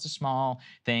 well, it's a small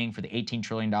thing for the $18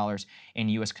 trillion in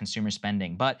U.S. consumer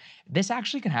spending. But this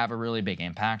actually can have a really big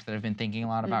impact that I've been thinking a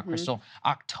lot about, Crystal.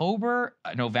 October,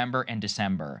 November, and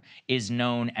December is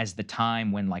known as the time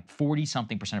when like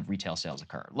 40-something% of retail sales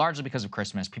occur, largely because of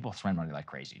Christmas. People spend money like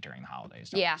crazy during the holidays.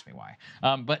 Don't ask me why.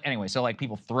 But anyway, so like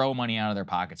people throw money out of their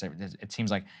pockets. It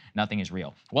seems like nothing is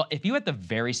real. Well, if you at the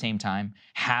very same time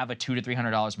have a $200 to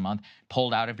 $300 a month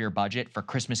pulled out of your budget for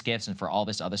Christmas gifts and for all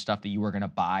this other stuff that you were going to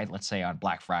buy, let's say on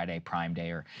Black Friday, Prime Day,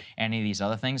 or any of these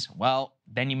other things, well,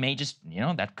 then you may just,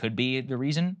 that could be the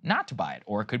reason not to buy it,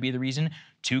 or it could be the reason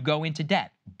to go into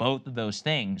debt. Both of those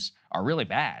things are really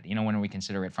bad, when we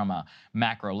consider it from a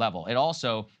macro level. It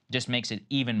also just makes it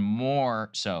even more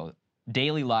so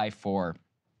daily life for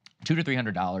 $200 to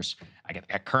 $300. I get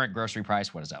at current grocery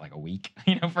price. What is that, like a week?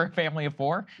 For a family of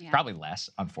four, probably less,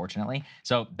 unfortunately.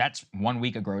 So that's 1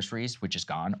 week of groceries, which is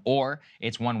gone, or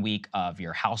it's 1 week of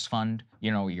your house fund.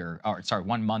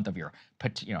 1 month of your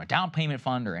down payment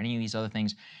fund, or any of these other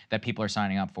things that people are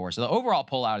signing up for. So the overall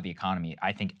pull out of the economy,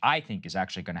 I think is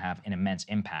actually going to have an immense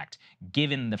impact,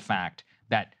 given the fact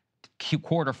that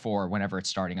quarter four, whenever it's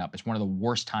starting up, it's one of the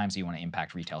worst times you want to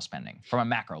impact retail spending from a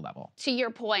macro level. To your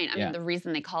point, I mean, the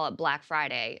reason they call it Black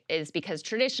Friday is because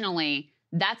traditionally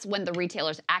that's when the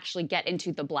retailers actually get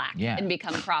into the black and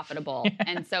become profitable.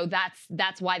 And so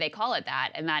that's why they call it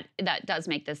that. And that does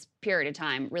make this period of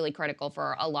time really critical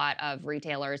for a lot of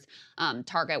retailers,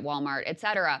 Target, Walmart, et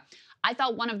cetera. I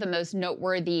thought one of the most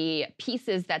noteworthy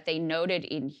pieces that they noted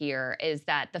in here is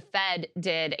that the Fed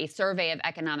did a survey of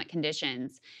economic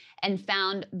conditions and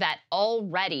found that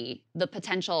already the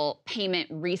potential payment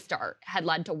restart had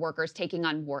led to workers taking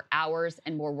on more hours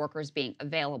and more workers being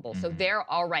available. So they're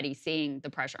already seeing the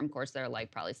pressure. Of course, they're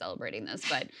like probably celebrating this,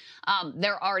 but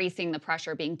they're already seeing the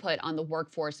pressure being put on the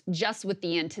workforce just with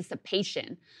the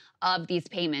anticipation of these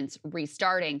payments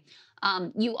restarting.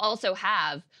 You also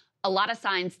have a lot of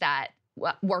signs that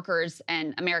workers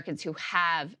and Americans who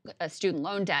have a student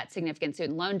loan debt, significant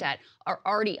student loan debt, are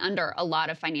already under a lot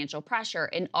of financial pressure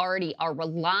and already are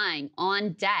relying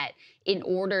on debt in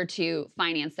order to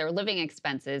finance their living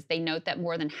expenses. They note that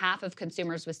more than half of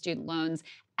consumers with student loans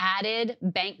added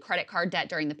bank credit card debt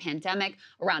during the pandemic.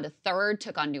 Around a third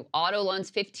took on new auto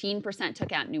loans. 15%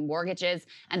 took out new mortgages.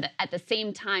 And at the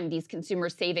same time, these consumer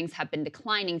savings have been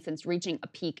declining since reaching a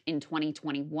peak in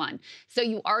 2021. So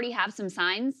you already have some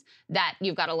signs that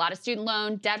you've got a lot of student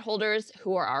loan debt holders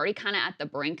who are already kind of at the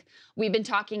brink. We've been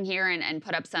talking here and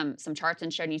put up some charts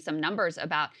and shown you some numbers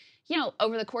about,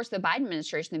 over the course of the Biden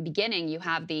administration, in the beginning, you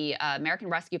have the American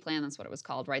Rescue Plan, that's what it was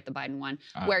called, right? The Biden one,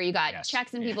 where you got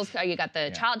checks in people's, you got the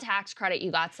child tax credit,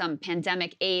 you got some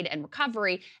pandemic aid and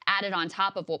recovery added on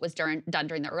top of what was done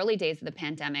during the early days of the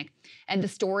pandemic. And the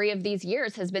story of these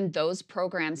years has been those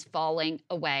programs falling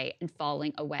away and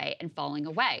falling away and falling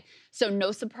away. So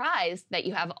no surprise that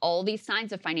you have all these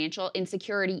signs of financial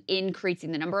insecurity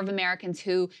increasing. The number of Americans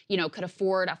who, could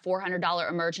afford a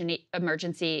 $400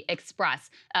 emergency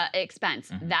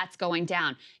expense, that's going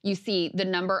down. You see the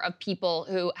number of people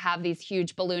who have these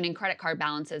huge ballooning credit card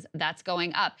balances, that's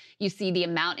going up. You see the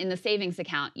amount in the savings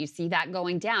account, you see that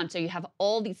going down. So you have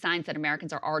all these signs that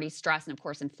Americans are already stressed, and of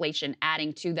course inflation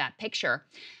adding to that picture.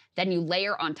 Then you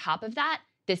layer on top of that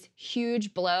this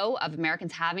huge blow of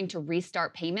Americans having to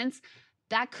restart payments.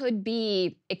 it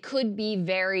could be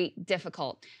very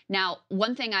difficult. Now,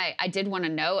 one thing I did want to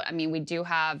note, I mean, we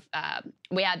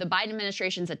had the Biden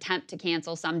administration's attempt to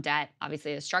cancel some debt,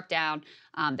 obviously is struck down.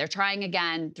 They're trying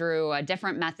again through a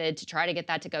different method to try to get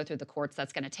that to go through the courts.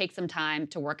 That's going to take some time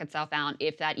to work itself out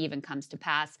if that even comes to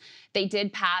pass. They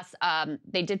did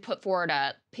put forward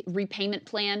a repayment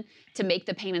plan to make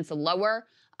the payments lower.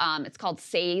 It's called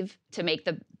SAVE, to make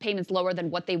the payments lower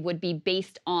than what they would be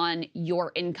based on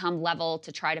your income level,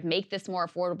 to try to make this more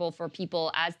affordable for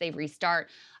people as they restart.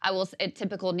 I will, in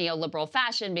typical neoliberal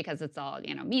fashion, because it's all,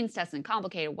 means tested and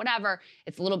complicated, whatever,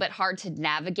 it's a little bit hard to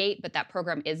navigate, but that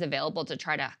program is available to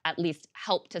try to at least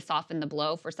help to soften the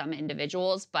blow for some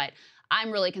individuals. But I'm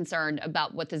really concerned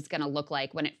about what this is going to look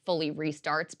like when it fully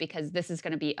restarts, because this is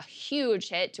going to be a huge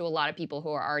hit to a lot of people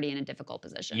who are already in a difficult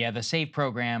position. Yeah, the SAVE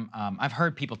program, I've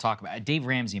heard people talk about it. Dave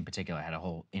Ramsey in particular had a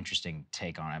whole interesting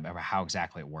take on it about how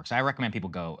exactly it works. I recommend people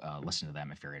go listen to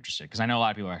them if you're interested, because I know a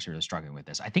lot of people are actually really struggling with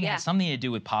this. I think it has something to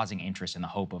do with pausing interest in the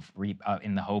hope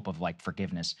of like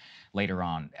forgiveness later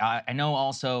on. I know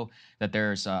also that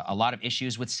there's a lot of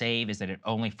issues with SAVE, is that it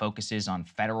only focuses on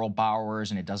federal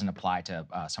borrowers and it doesn't apply to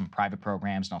some private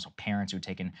programs, and also parents who have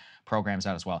taken programs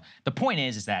out as well. The point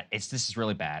is that this is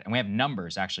really bad, and we have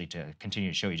numbers actually to continue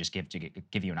to show you, just to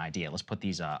give you an idea. Let's put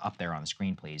these up there on the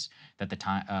screen, please, that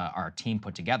our team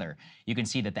put together. You can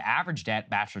see that the average debt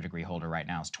bachelor degree holder right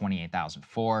now is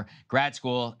 $28,004. Grad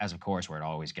school, as of course where it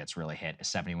always gets really hit, is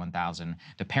 $71,000.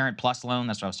 The Parent Plus loan,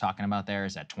 that's what I was talking about there,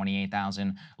 is at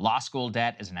 $28,000. Law school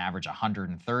debt is an average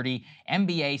 $130.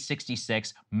 MBA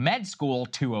 $66. Med school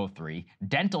 $203.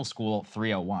 Dental school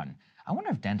 $301. I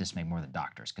wonder if dentists make more than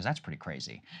doctors, because that's pretty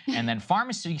crazy. And then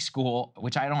pharmacy school,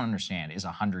 which I don't understand, is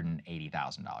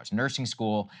 $180,000. Nursing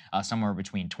school, somewhere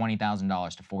between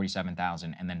 $20,000 to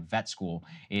 $47,000, and then vet school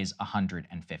is $150,000.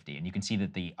 And you can see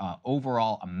that the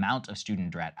overall amount of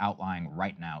student debt outlying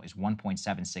right now is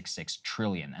 $1.766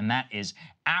 trillion, and that is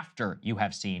after you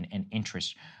have seen an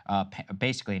interest,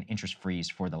 basically an interest freeze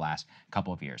for the last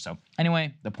couple of years. So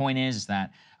anyway, the point is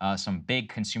that some big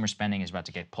consumer spending is about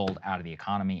to get pulled out of the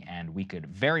economy, and we could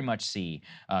very much see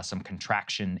some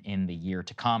contraction in the year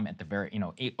to come at the very,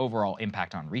 overall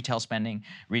impact on retail spending.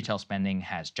 Retail spending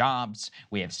has jobs.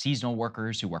 We have seasonal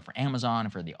workers who work for Amazon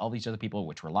and for all these other people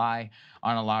which rely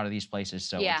on a lot of these places.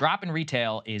 So a drop in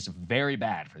retail is very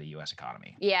bad for the U.S.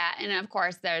 economy. Yeah, and of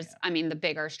course there's, the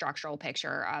bigger structural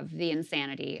picture of the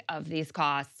insanity of these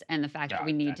costs and the fact that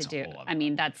we need to do,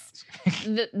 that's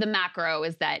the macro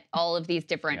is that all of these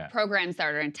different programs that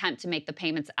are an attempt to make the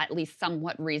payments at least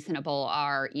somewhat reasonable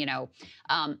are,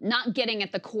 not getting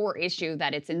at the core issue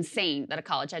that it's insane that a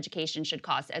college education should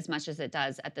cost as much as it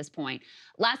does at this point.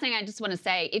 Last thing I just want to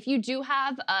say, if you do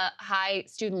have a high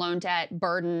student loan debt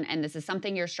burden and this is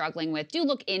something you're struggling with, do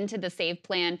look into the SAVE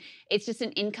plan. It's just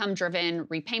an income-driven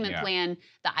repayment plan.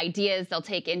 The idea is they'll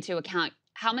take into account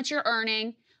how much you're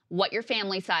earning, what your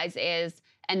family size is,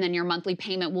 and then your monthly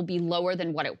payment will be lower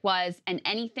than what it was. And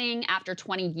anything after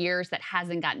 20 years that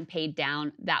hasn't gotten paid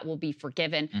down, that will be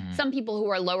forgiven. Some people who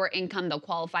are lower income, they'll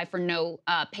qualify for no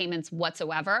payments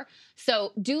whatsoever.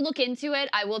 So do look into it.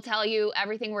 I will tell you,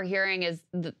 everything we're hearing is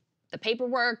the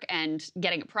paperwork and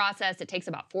getting it processed. It takes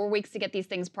about 4 weeks to get these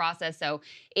things processed. So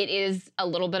it is a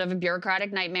little bit of a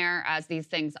bureaucratic nightmare, as these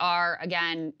things are.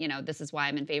 Again, this is why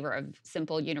I'm in favor of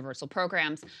simple universal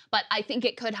programs. But I think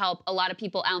it could help a lot of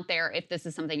people out there if this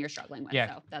is something you're struggling with.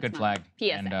 Yeah, so that's good flag.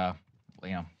 PSA. And,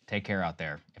 take care out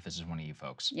there if this is one of you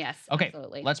folks. Yes, okay,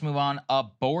 absolutely. Let's move on.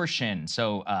 Abortion.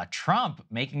 So Trump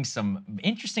making some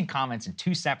interesting comments in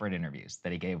 2 separate interviews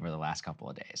that he gave over the last couple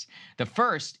of days. The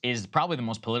first is probably the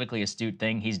most politically astute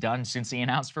thing he's done since he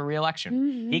announced for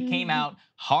re-election. He came out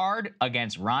hard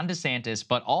against Ron DeSantis,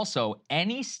 but also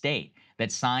any state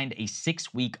that signed a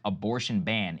 6-week abortion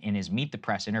ban in his Meet the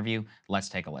Press interview. Let's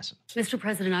take a listen. Mr.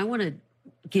 President, I want to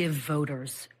give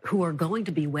voters who are going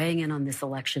to be weighing in on this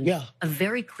election a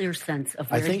very clear sense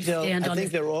of where you stand on this. I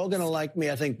think they're all going to like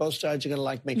me. I think both sides are going to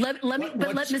like me.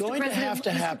 What's going to have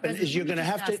to happen is you're going to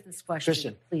have to...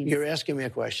 Listen, you're asking me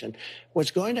a question. What's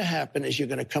going to happen is you're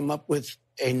going to come up with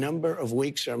a number of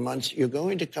weeks or months. You're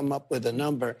going to come up with a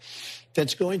number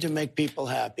that's going to make people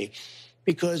happy,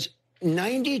 because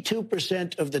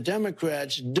 92% of the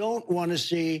Democrats don't want to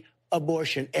see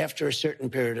abortion after a certain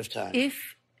period of time.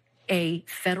 If a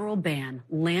federal ban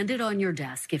landed on your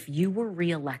desk, if you were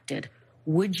reelected,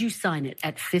 would you sign it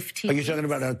at 15 Are you talking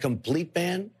about a complete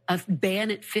ban? A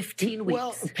ban at 15 weeks.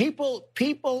 Well,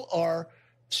 people are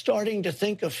starting to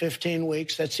think of 15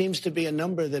 weeks. That seems to be a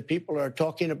number that people are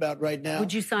talking about right now.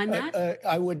 Would you sign that?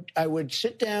 I would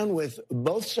sit down with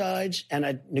both sides and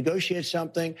I'd negotiate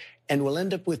something, and we'll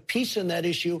end up with peace on that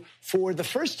issue for the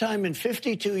first time in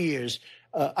 52 years.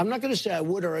 I'm not going to say I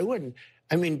would or I wouldn't.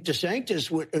 I mean,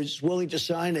 DeSantis is willing to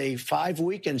sign a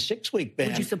 5-week and 6-week ban.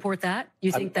 Would you support that?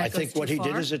 You think that goes too far? I think what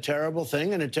he did is a terrible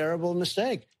thing and a terrible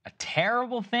mistake. A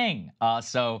terrible thing.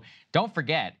 So don't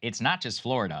forget, it's not just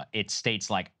Florida. It's states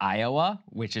like Iowa,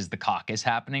 which is the caucus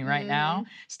happening right now.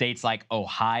 States like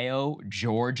Ohio,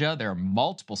 Georgia. There are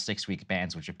multiple 6-week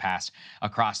bans which have passed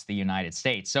across the United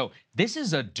States. So this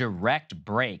is a direct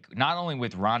break, not only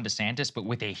with Ron DeSantis, but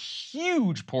with a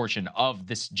huge portion of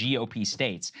this GOP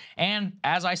states. And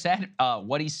as I said,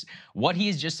 what he's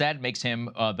just said makes him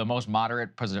the most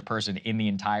moderate person in the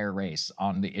entire race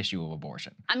on the issue of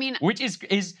abortion. I mean, which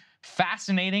is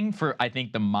fascinating for, I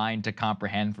think, the mind to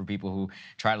comprehend for people who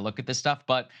try to look at this stuff.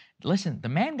 But listen, the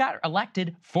man got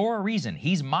elected for a reason.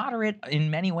 He's moderate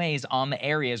in many ways on the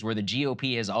areas where the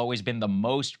GOP has always been the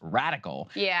most radical,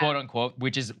 quote unquote,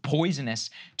 which is poisonous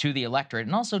to the electorate.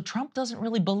 And also, Trump doesn't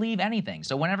really believe anything.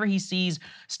 So whenever he sees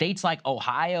states like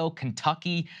Ohio,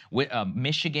 Kentucky,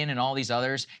 Michigan, and all these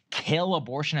others kill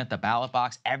abortion at the ballot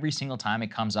box every single time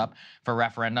it comes up for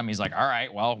referendum, he's like, all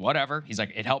right, well, whatever. He's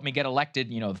like, it helped me get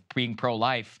elected, you know, being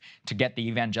pro-life, to get the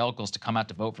evangelicals to come out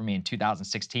to vote for me in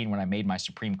 2016 when I made my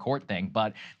Supreme Court thing.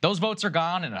 But those votes are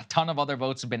gone, and a ton of other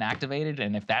votes have been activated.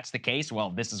 And if that's the case, well,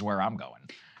 this is where I'm going.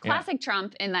 Classic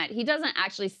Trump in that he doesn't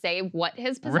actually say what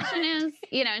his position is.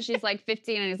 You know, she's like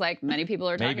 15, and he's like, many people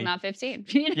are talking about 15.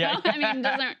 You know, I mean,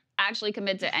 doesn't actually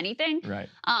commit to anything. Right.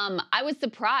 I was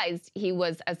surprised he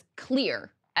was as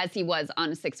clear as he was on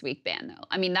a 6-week ban, though.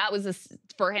 I mean, that was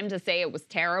for him to say it was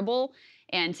terrible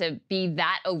and to be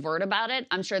that overt about it.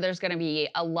 I'm sure there's going to be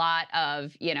a lot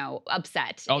of, you know,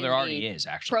 upset. Oh, there already is,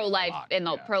 actually. Pro-life, in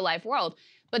the pro-life world.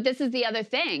 But this is the other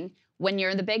thing. When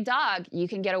you're the big dog, you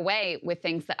can get away with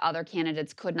things that other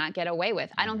candidates could not get away with.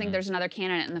 I don't think there's another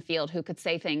candidate in the field who could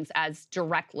say things as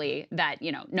directly that,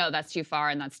 you know, no, that's too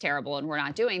far and that's terrible and we're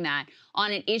not doing that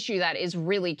on an issue that is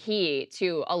really key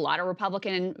to a lot of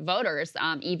Republican voters,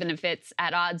 even if it's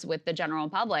at odds with the general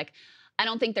public. I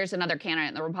don't think there's another candidate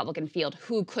in the Republican field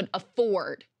who could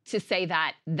afford to say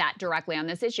that directly on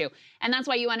this issue. And that's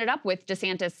why you ended up with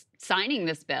DeSantis signing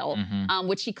this bill,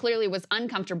 which he clearly was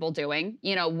uncomfortable doing,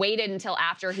 you know, waited until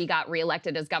after he got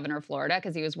reelected as governor of Florida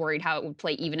because he was worried how it would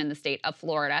play even in the state of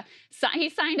Florida. So he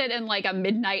signed it in like a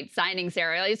midnight signing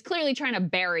ceremony. He's clearly trying to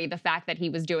bury the fact that he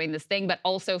was doing this thing, but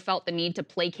also felt the need to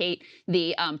placate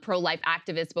the pro-life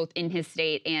activists both in his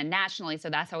state and nationally. So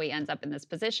that's how he ends up in this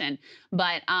position.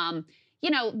 But, you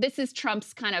know, this is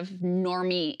Trump's kind of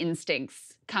normie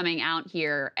instincts coming out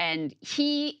here. And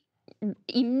he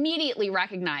immediately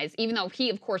recognized, even though he,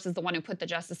 of course, is the one who put the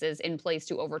justices in place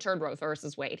to overturn Roe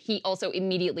versus Wade, he also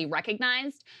immediately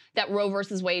recognized that Roe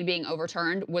versus Wade being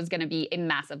overturned was going to be a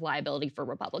massive liability for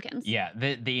Republicans. Yeah,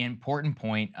 the important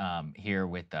point here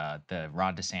with the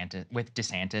Ron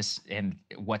DeSantis and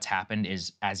what's happened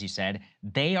is, as you said,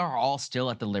 they are all still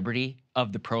at the liberty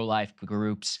of the pro-life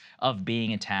groups of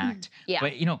being attacked.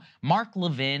 But, you know, Mark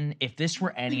Levin, if this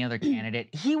were any other candidate,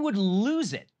 he would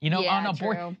lose it, you know, on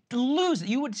abortion. Lose it.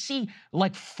 You would see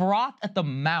like froth at the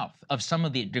mouth of some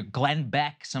of the Glenn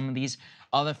Beck, some of these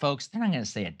other folks. They're not going to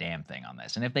say a damn thing on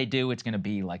this. And if they do, it's going to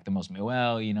be like the most,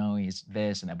 well, you know, he's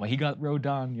this and that, but he got Roe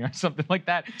done, you know, something like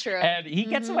that. True. And he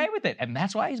gets away with it. And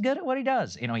that's why he's good at what he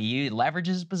does. You know, he leverages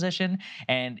his position.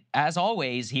 And as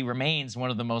always, he remains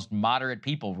one of the most moderate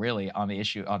people really on the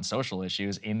issue, on social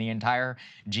issues in the entire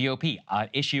GOP. An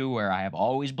issue where I have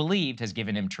always believed has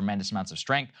given him tremendous amounts of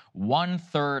strength.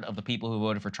 1/3 of the people who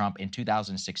voted for Trump in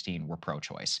 2016 were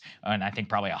pro-choice. And I think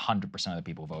probably 100% of the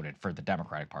people who voted for the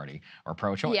Democratic Party are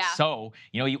pro-choice. Yeah. So,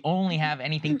 you know, you only have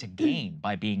anything to gain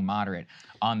by being moderate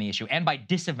on the issue and by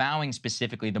disavowing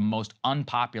specifically the most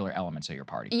unpopular elements of your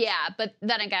party. Yeah, but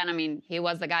then again, I mean, he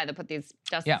was the guy that put these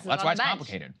justices that's on why the it's bench.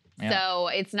 complicated. Yeah. So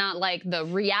it's not like the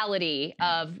reality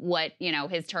of what, you know,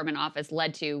 his term in office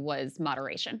led to was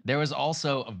moderation. There was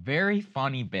also a very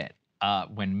funny bit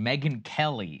when Megyn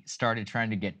Kelly started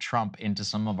trying to get Trump into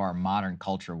some of our modern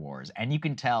culture wars. And you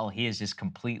can tell he is just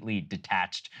completely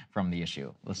detached from the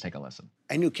issue. Let's take a listen.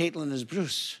 I knew Caitlyn as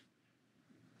Bruce.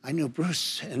 I knew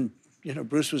Bruce, and, you know,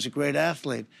 Bruce was a great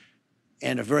athlete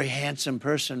and a very handsome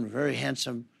person, very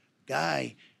handsome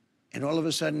guy. And all of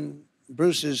a sudden,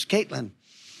 Bruce is Caitlyn.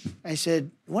 I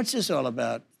said, what's this all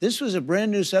about? This was a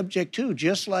brand new subject, too,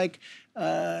 just like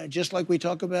we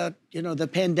talk about, you know, the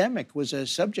pandemic was a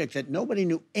subject that nobody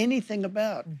knew anything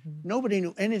about. Nobody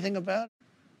knew anything about.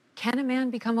 Can a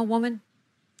man become a woman?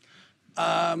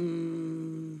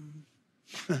 In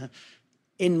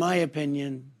my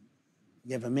opinion,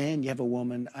 you have a man, you have a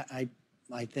woman.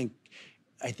 I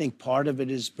think part of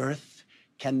it is birth.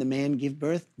 Can the man give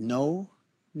birth? No.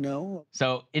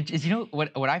 So it's, you know,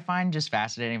 what I find just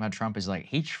fascinating about Trump is like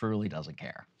he truly doesn't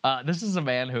care. This is a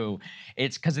man who,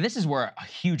 it's because this is where a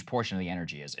huge portion of the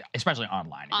energy is, especially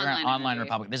online. If you're an online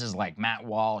Republican, this is like Matt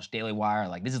Walsh, Daily Wire,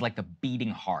 like this is like the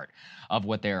beating heart of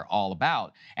what they're all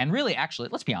about. And really, actually,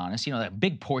 let's be honest, you know, that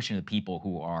big portion of the people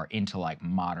who are into like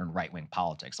modern right-wing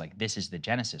politics, like this is the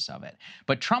genesis of it.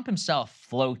 But Trump himself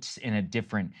floats in a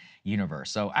different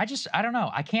universe. So I don't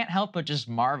know. I can't help but just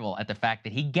marvel at the fact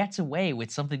that he gets away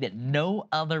with something that no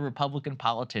other Republican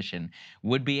politician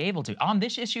would be able to on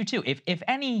this issue too. If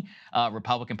any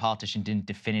Republican politician didn't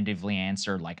definitively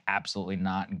answer like absolutely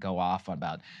not and go off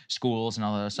about schools and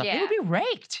all that stuff, they would be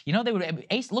raked. You know, they would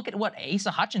look at what Asa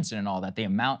Hutchinson and all that, the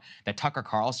amount that Tucker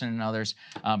Carlson and others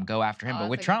go after him. But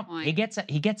with Trump, he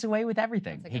gets away with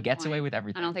everything. He gets away with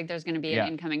everything. I don't think there's going to be an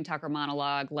incoming Tucker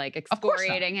monologue like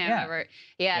excoriating him.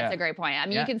 It's a great point. I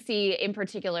mean, you can see in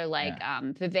particular like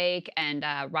Vivek and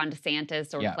Ron DeSantis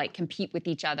sort of like compete with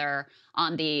each other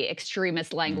on the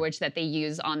extremist language that they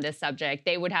use on this subject.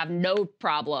 They would have no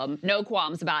problem, no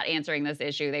qualms about answering this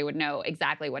issue. They would know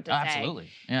exactly what to say. Absolutely,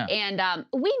 yeah. And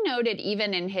we noted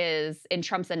even in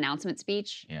Trump's announcement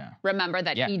speech, remember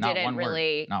that he didn't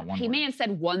really, he may have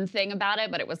said one thing about it,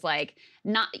 but it was like,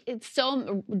 it's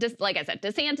so, like I said,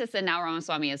 DeSantis and now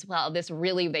Ramaswamy as well, this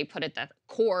really, they put at the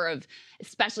core of,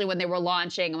 especially when they were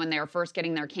launching and when they were first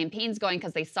getting their campaigns going,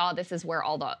 because they saw this is where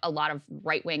a lot of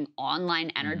right-wing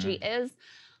online energy is.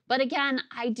 But again,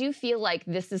 I do feel like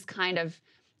this is kind of,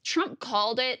 Trump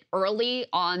called it early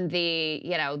on the,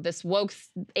 you know, this woke,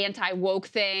 anti-woke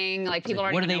thing. Like people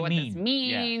don't even know what this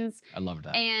means. Yeah, I love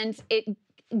that. And it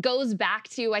goes back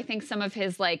to, I think, some of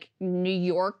his like New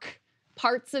York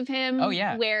parts of him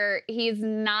where he's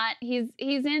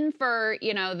in for,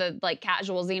 you know, the like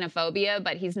casual xenophobia,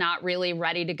 but he's not really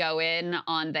ready to go in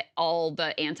on all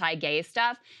the anti-gay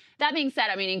stuff. That being said,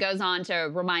 I mean, he goes on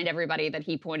to remind everybody that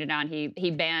he pointed out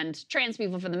he banned trans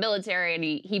people from the military, and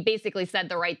he basically said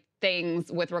the right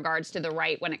things with regards to the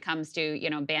right when it comes to, you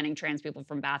know, banning trans people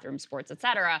from bathroom sports, et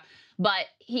cetera. But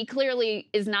he clearly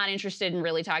is not interested in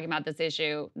really talking about this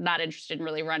issue, not interested in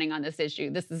really running on this issue.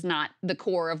 This is not the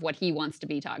core of what he wants to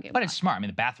be talking about. But it's smart. I mean,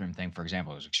 the bathroom thing, for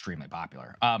example, was extremely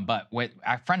popular. But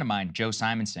a friend of mine, Joe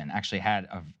Simonson, actually had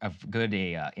a good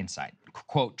insight.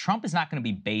 Quote, Trump is not going to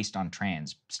be based on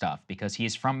trans stuff because he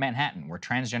is from Manhattan, where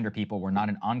transgender people were not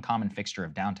an uncommon fixture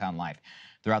of downtown life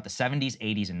throughout the 70s,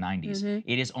 80s, and 90s.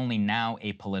 It is only now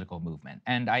a political movement.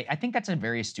 And I think that's a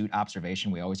very astute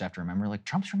observation we always have to remember. Like,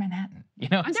 Trump's from Manhattan. You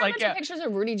know, aren't there a bunch of pictures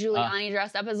of Rudy Giuliani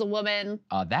dressed up as a woman?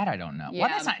 That I don't know. Yeah. Well,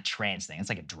 that's not a trans thing. It's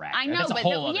like a drag. I know, but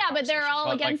they're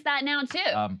all against that now,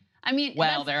 too. I mean,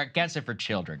 well, they're against it for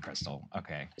children, Crystal.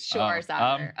 Okay. Sure,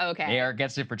 Senator. Okay. They are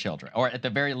against it for children, or at the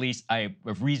very least, a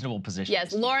reasonable position.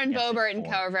 Yes, Lauren Boebert and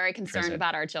co are very concerned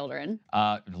about our children.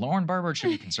 Lauren Boebert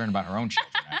should be concerned about her own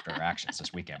children after her actions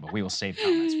this weekend, but we will save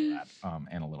comments for that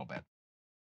in a little bit.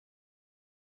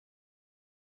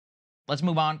 Let's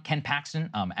move on. Ken Paxton,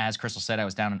 as Crystal said, I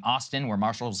was down in Austin where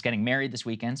Marshall was getting married this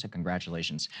weekend, so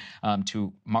congratulations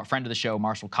to friend of the show,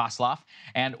 Marshall Kosloff.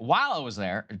 And while I was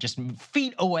there, just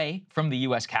feet away from the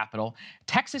U.S. Capitol,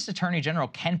 Texas Attorney General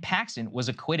Ken Paxton was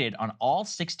acquitted on all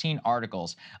 16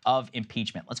 articles of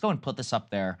impeachment. Let's go and put this up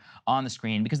there on the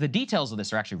screen because the details of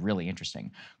this are actually really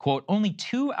interesting. Quote, only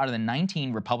 2 out of the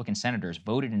 19 Republican senators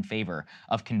voted in favor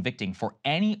of convicting for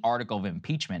any article of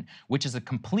impeachment, which is a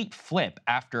complete flip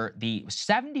after the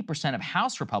 70% of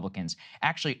House Republicans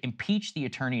actually impeached the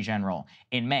Attorney General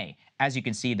in May. As you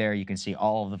can see there, you can see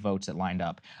all of the votes that lined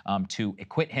up to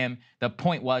acquit him. The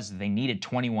point was that they needed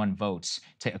 21 votes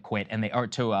to acquit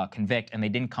to convict, and they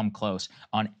didn't come close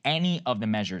on any of the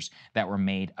measures that were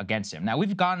made against him. Now,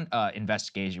 we've gone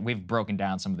investigation. We've broken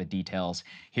down some of the details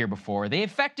here before. They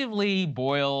effectively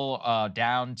boil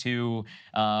down to,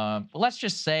 let's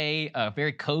just say,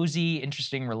 very cozy,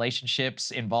 interesting relationships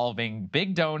involving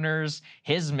big donors,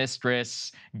 his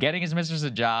mistress, getting his mistress a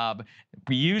job,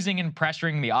 using and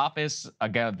pressuring the office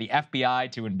of the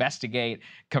FBI to investigate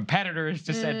competitors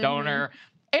to said donor.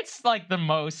 It's like the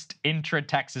most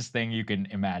intra-Texas thing you can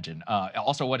imagine.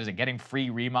 Also, what is it? Getting free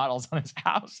remodels on his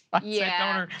house? Said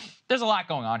donor. There's a lot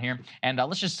going on here. And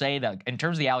let's just say that in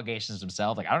terms of the allegations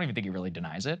themselves, like I don't even think he really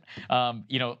denies it.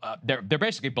 They're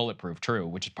basically bulletproof, true,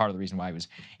 which is part of the reason why he was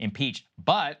impeached.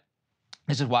 But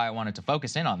this is why I wanted to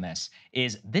focus in on this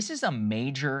is a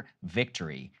major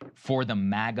victory for the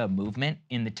MAGA movement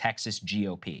in the Texas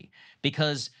GOP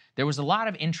because there was a lot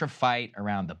of intra-fight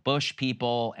around the Bush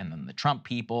people and then the Trump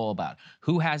people about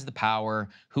who has the power,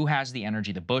 who has the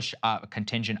energy. The Bush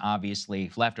contingent, obviously,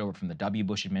 left over from the W.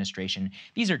 Bush administration.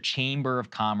 These are Chamber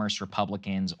of Commerce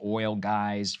Republicans, oil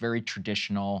guys, very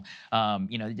traditional,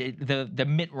 the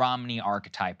Mitt Romney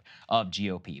archetype of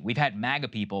GOP. We've had MAGA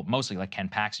people, mostly like Ken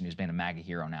Paxton, who's been a MAGA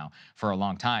hero now for a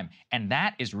long time, and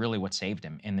that is really what saved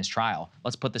him in this trial.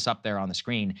 Let's put this up there on the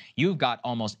screen. You've got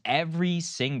almost every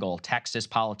single Texas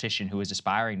politician who is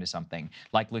aspiring to something,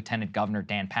 like Lieutenant Governor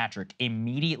Dan Patrick,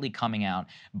 immediately coming out,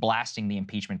 blasting the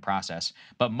impeachment process.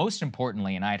 But most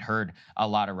importantly, and I'd heard a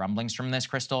lot of rumblings from this,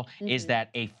 Crystal, is that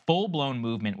a full-blown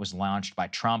movement was launched by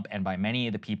Trump and by many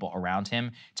of the people around him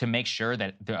to make sure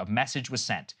that a message was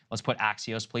sent. Let's put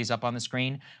Axios, please, up on the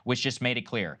screen, which just made it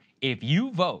clear. If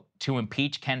you vote to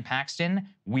impeach Ken Paxton,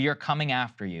 we are coming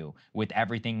after you with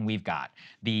everything we've got.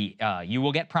 You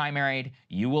will get primaried.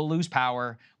 You will lose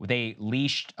power. They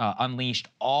unleashed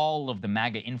all of the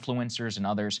MAGA influencers and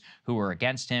others who were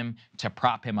against him to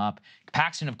prop him up.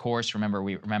 Paxton, of course,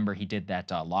 remember he did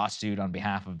that lawsuit on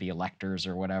behalf of the electors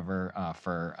or whatever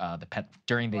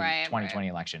during the 2020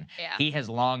 election. Yeah. He has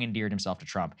long endeared himself to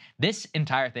Trump. This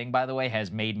entire thing, by the way,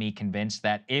 has made me convinced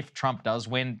that if Trump does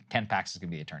win, Ken Paxton is going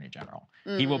to be the Attorney General.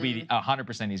 He will be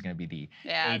 100%. He's going to be the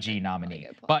AG nominee.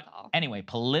 But anyway,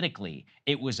 politically,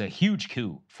 it was a huge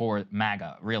coup for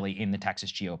MAGA, really, in the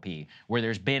Texas GOP, where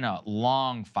there's been a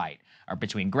long fight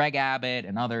between Greg Abbott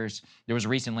and others. There was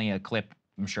recently a clip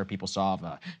I'm sure people saw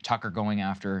of Tucker going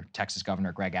after Texas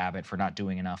Governor Greg Abbott for not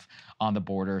doing enough on the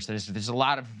border. So there's a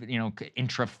lot of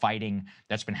intra-fighting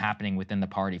that's been happening within the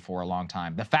party for a long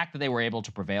time. The fact that they were able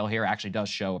to prevail here actually does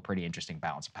show a pretty interesting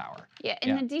balance of power. Yeah,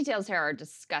 and the details here are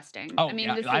disgusting. Oh, I mean,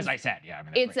 as I said, yeah. I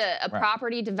mean, it's a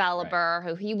property developer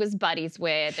who he was buddies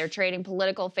with. They're trading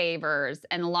political favors,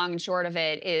 and the long and short of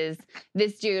it is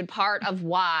this dude, part of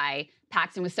why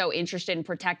Paxton was so interested in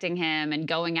protecting him and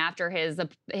going after his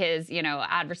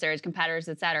adversaries, competitors,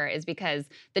 et cetera, is because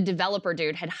the developer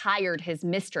dude had hired his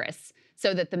mistress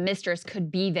so that the mistress could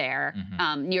be there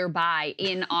nearby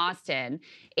in Austin.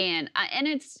 And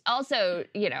it's also,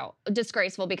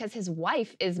 disgraceful because his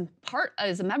wife is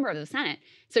a member of the Senate.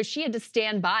 So she had to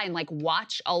stand by and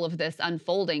watch all of this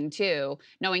unfolding too,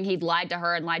 knowing he'd lied to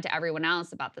her and lied to everyone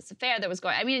else about this affair that was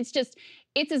going. I mean,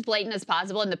 it's as blatant as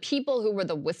possible. And the people who were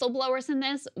the whistleblowers in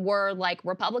this were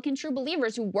Republican true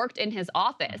believers who worked in his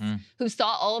office, who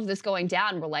saw all of this going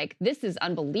down, were like, this is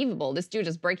unbelievable. This dude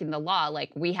is breaking the law.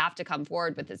 We have to come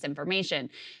forward with this information.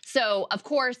 So, of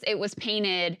course, it was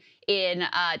painted in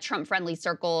Trump-friendly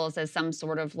circles as some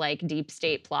sort of deep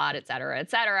state plot, et cetera, et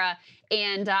cetera.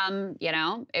 And,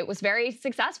 it was very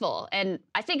successful. And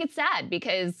I think it's sad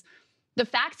because the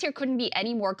facts here couldn't be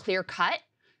any more clear-cut.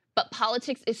 But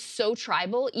politics is so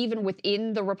tribal, even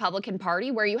within the Republican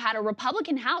Party, where you had a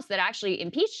Republican House that actually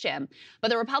impeached him. But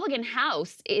the Republican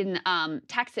House in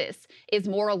Texas is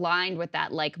more aligned with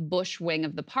that Bush wing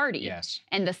of the party. Yes.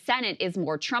 And the Senate is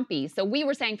more Trumpy. So we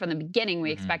were saying from the beginning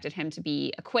we expected him to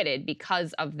be acquitted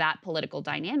because of that political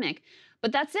dynamic.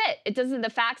 But that's it. It doesn't,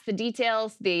 the facts, the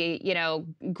details, the,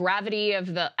 gravity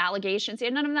of the allegations,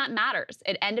 none of that matters.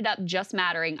 It ended up just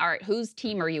mattering, all right, whose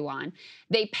team are you on?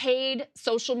 They paid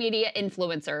social media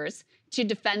influencers to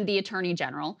defend the attorney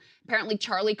general. Apparently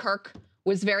Charlie Kirk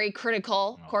was very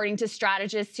critical, according to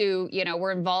strategists who,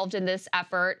 were involved in this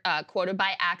effort, quoted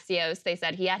by Axios. They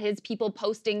said he had his people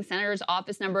posting senators'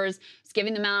 office numbers, was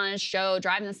giving them out on his show,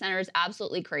 driving the senators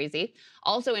absolutely crazy.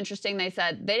 Also interesting, they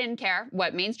said they didn't care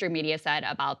what mainstream media said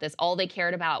about this. All they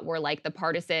cared about were the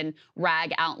partisan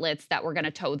rag outlets that were going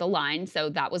to toe the line. So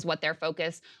that was what their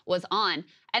focus was on.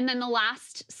 And then the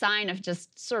last sign of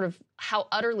just sort of how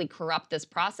utterly corrupt this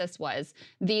process was,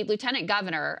 the Lieutenant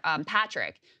Governor,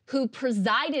 Patrick, who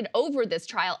presided over this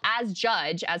trial as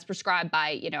judge, as prescribed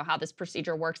by, how this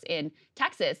procedure works in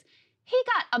Texas, he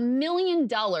got $1 million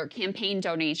campaign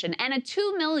donation and a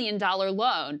 $2 million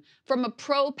loan from a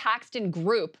pro-Paxton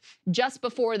group just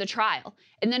before the trial.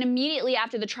 And then immediately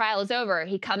after the trial is over,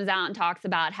 he comes out and talks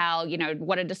about how,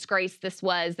 what a disgrace this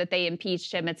was, that they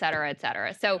impeached him, et cetera, et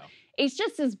cetera. So it's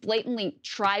just as blatantly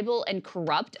tribal and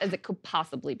corrupt as it could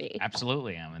possibly be.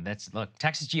 Absolutely. I mean, look,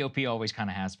 Texas GOP always kind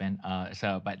of has been.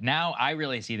 But now I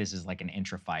really see this as an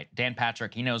intra-fight. Dan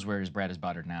Patrick, he knows where his bread is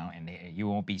buttered now, and you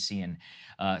won't be seeing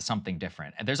something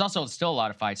different. And there's also still a lot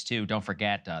of fights, too. Don't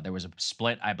forget, there was a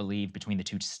split, I believe, between the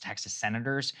two Texas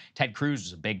senators. Ted Cruz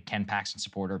was a big Ken Paxton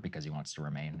supporter because he wants to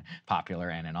remain popular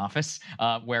and in office,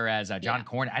 whereas John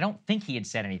Cornyn, I don't think he had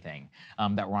said anything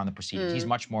that were on the proceedings. He's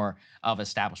much more of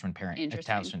establishment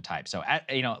establishment type. So,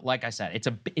 like I said,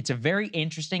 it's a very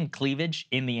interesting cleavage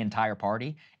in the entire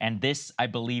party, and this, I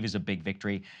believe, is a big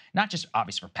victory, not just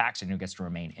obviously for Paxton, who gets to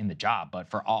remain in the job, but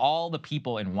for all the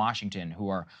people in Washington who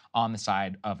are on the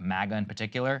side of MAGA in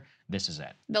particular. This is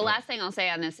it. The last thing I'll say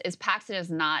on this is Paxton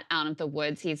is not out of the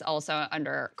woods. He's also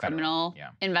under criminal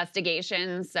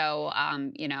investigation. So,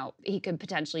 he could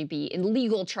potentially be in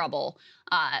legal trouble,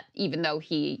 even though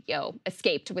he,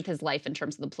 escaped with his life in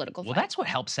terms of the political fight. Well, that's what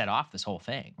helped set off this whole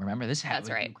thing. Remember, that's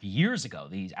right. Years ago,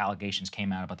 these allegations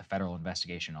came out about the federal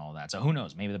investigation and all that. So who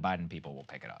knows? Maybe the Biden people will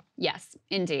pick it up. Yes,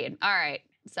 indeed. All right.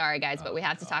 Sorry, guys, but we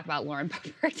have to talk about Lauren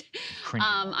Boebert.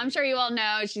 I'm sure you all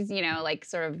know she's,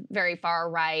 sort of very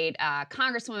far right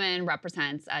congresswoman,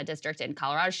 represents a district in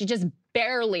Colorado. She just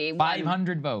barely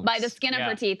 500 votes by the skin of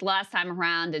her teeth last time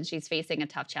around, and she's facing a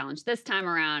tough challenge this time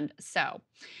around. So,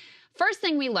 first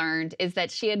thing we learned is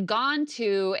that she had gone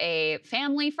to a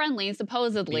family-friendly,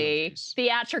 supposedly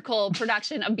theatrical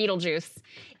production of BeetleJuice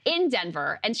in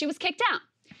Denver, and she was kicked out.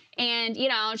 And,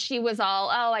 she was all,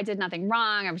 I did nothing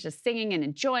wrong. I was just singing and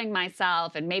enjoying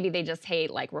myself. And maybe they just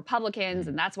hate Republicans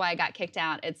and that's why I got kicked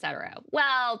out, et cetera.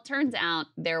 Well, turns out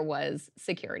there was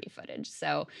security footage.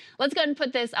 So let's go ahead and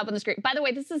put this up on the screen. By the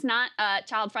way, this is not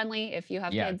child friendly if you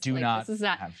have kids. Do not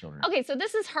have children. Okay, so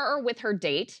this is her with her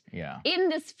date in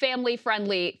this family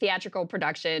friendly theatrical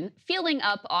production, feeling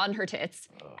up on her tits.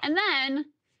 And then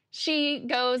she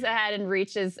goes ahead and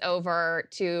reaches over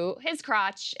to his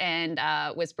crotch and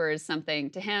whispers something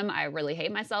to him. I really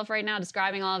hate myself right now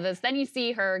describing all of this. Then you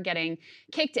see her getting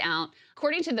kicked out.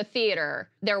 According to the theater,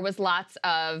 there was lots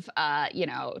of,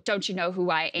 don't you know who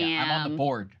I am? Yeah, I'm on the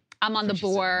board. I'm on the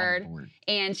board.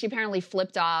 And she apparently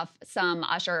flipped off some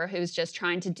usher who's just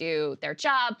trying to do their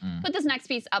job. Put this next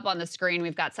piece up on the screen.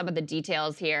 We've got some of the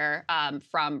details here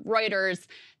from Reuters.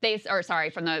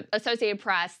 From the Associated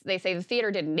Press. They say the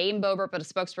theater didn't name Boebert, but a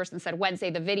spokesperson said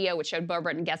Wednesday the video, which showed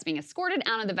Boebert and guests being escorted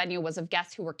out of the venue, was of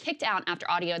guests who were kicked out after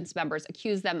audience members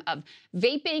accused them of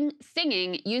vaping,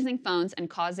 singing, using phones, and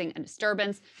causing a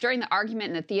disturbance. During the argument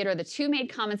in the theater, the two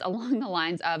made comments along the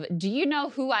lines of, "Do you know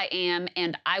who I am?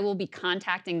 And I will be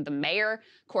contacting the mayor,"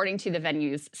 according to the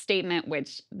venue's statement,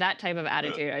 which that type of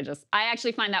attitude, I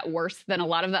actually find that worse than a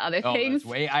lot of the other things.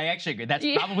 I actually agree. That's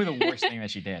probably the worst thing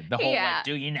that she did. The whole,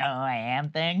 do you know who I am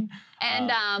thing.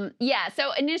 And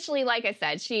so initially, like I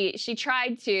said, she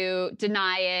tried to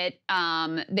deny it.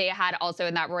 They had also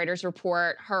in that Reuters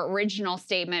report, her original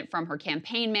statement from her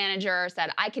campaign manager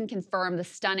said, "I can confirm the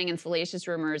stunning and salacious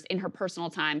rumors in her personal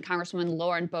time. Congresswoman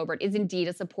Lauren Boebert is indeed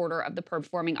a supporter of the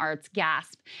performing arts,"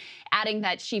 gasp, adding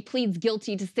that she pleads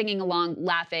guilty to singing along,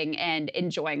 laughing, and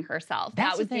enjoying herself.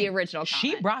 That was the original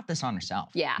comment. She brought this on herself.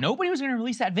 Yeah. Nobody was going to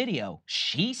release that video.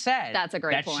 She said that's a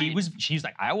great point. She's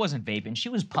like, I wasn't vaping. She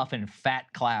was puffing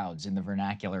fat clouds in the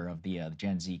vernacular of the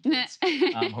Gen Z kids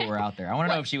who were out there. I want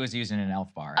to know if she was using an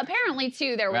elf bar. Apparently,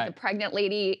 too, there was a pregnant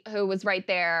lady who was right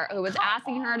there who was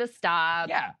asking her to stop.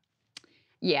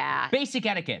 Yeah. Basic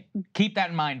etiquette. Keep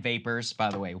that in mind, vapors, by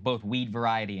the way, both weed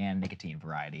variety and nicotine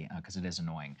variety, because it is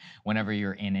annoying whenever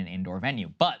you're in an indoor venue.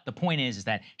 But the point is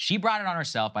that she brought it on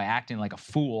herself by acting like a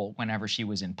fool whenever she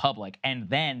was in public and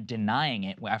then denying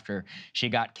it after she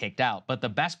got kicked out. But the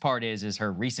best part is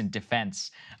her recent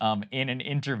defense in an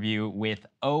interview with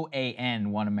OAN,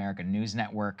 One America News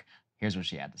Network. Here's what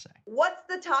she had to say. What's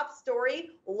the top story?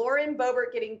 Lauren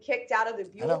Boebert getting kicked out of the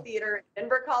Buell Theater in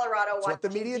Denver, Colorado. It's what the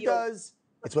media does.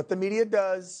 It's what the media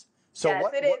does. So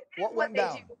yes, what went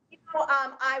down?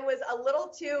 I was a little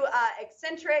too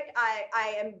eccentric.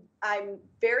 I'm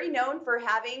very known for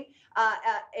having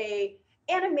a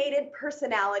animated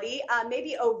personality,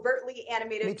 maybe overtly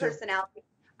animated personality.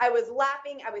 I was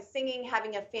laughing, I was singing,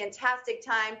 having a fantastic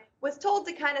time, was told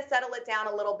to kind of settle it down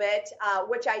a little bit,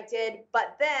 which I did.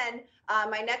 But then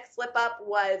my next slip up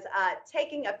was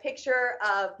taking a picture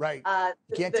of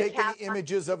you can't take any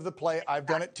images of the play. I've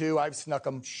done it too. I've snuck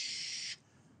them. Shh.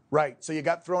 Right. So you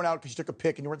got thrown out because you took a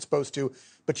pic and you weren't supposed to.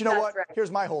 But you know what? Right.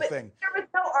 Here's my whole thing. There was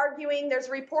no arguing. There's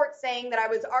reports saying that I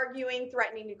was arguing,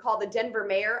 threatening to call the Denver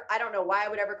mayor. I don't know why I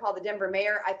would ever call the Denver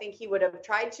mayor. I think he would have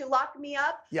tried to lock me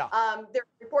up. Yeah. There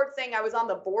were reports saying I was on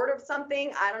the board of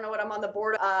something. I don't know what I'm on the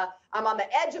board. I'm on the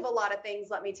edge of a lot of things,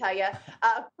 let me tell you.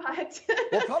 Well,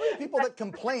 probably the people that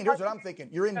complained. Here's what I'm thinking.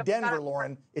 You're in Denver,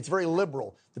 Lauren. It's very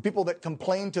liberal. The people that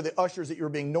complained to the ushers that you were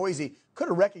being noisy could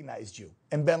have recognized you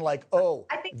and been like, oh,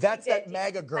 that's that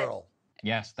MAGA girl.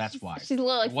 Yes, that's why. She's a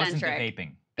little eccentric. It wasn't the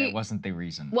vaping. It wasn't the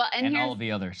reason. Well, and all of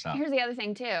the other stuff. Here's the other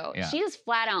thing, too. Yeah. She just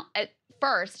flat out, at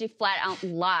first, she flat out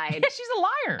lied. She's a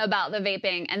liar. About the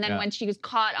vaping. And then when she was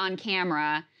caught on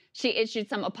camera, she issued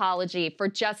some apology for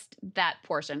just that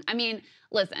portion. I mean,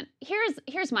 listen,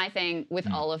 here's my thing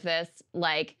with all of this.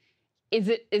 Like, is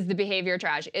the behavior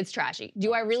trash? It's trashy.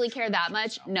 Do I really care that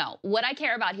much? No. What I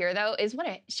care about here, though, is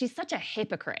she's such a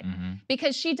hypocrite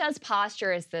because she does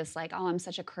posture as this like, oh, I'm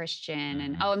such a Christian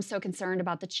and oh, I'm so concerned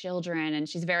about the children. And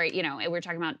she's very, you know, we're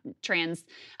talking about trans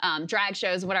drag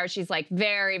shows, whatever. She's like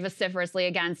very vociferously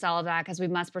against all of that because we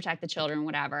must protect the children,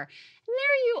 whatever. And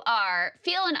there you are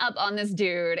feeling up on this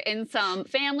dude in some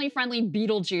family-friendly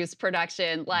BeetleJuice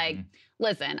production. Like,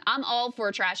 listen, I'm all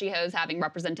for trashy hoes having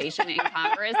representation in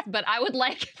Congress, but I would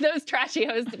like those trashy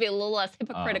hoes to be a little less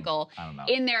hypocritical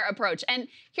in their approach. And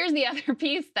here's the other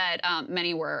piece that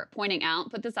many were pointing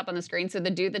out. Put this up on the screen. So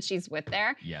the dude that she's with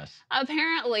there,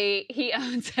 apparently he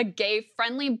owns a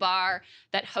gay-friendly bar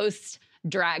that hosts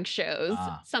drag shows,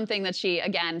 something that she,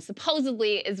 again,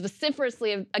 supposedly is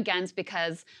vociferously against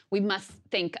because we must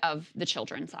think of the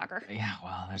children, soccer. Yeah,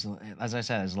 well, as I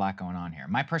said, there's a lot going on here.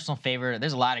 My personal favorite,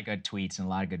 there's a lot of good tweets and a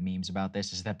lot of good memes about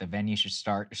this, is that the venue should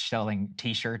start selling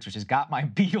T-shirts, which has got my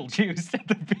BeetleJuice at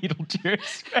the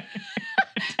BeetleJuice.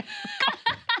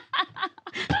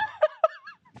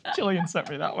 Jillian sent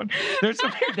me that one. There's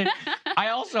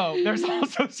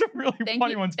also some really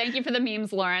funny ones. Thank you for the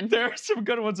memes, Lauren. There are some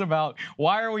good ones about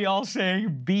why are we all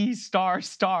saying B****?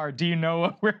 Do you know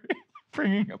what we're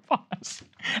bringing upon us?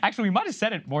 Actually, we might have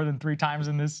said it more than 3 times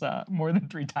in this program.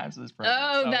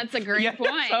 Oh, so, that's a great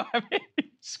point. So, I mean,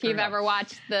 if you've ever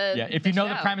watched if you know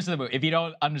the premise of the movie, if you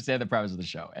don't understand the premise of the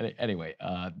show. Anyway,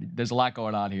 there's a lot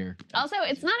going on here. Also,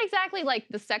 it's not exactly like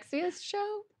the sexiest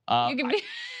show. You can be.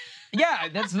 Yeah,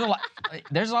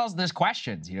 there's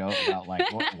questions, you know, about like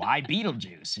why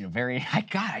BeetleJuice? You know,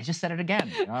 I just said it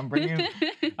again. You know, I'm bringing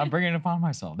it upon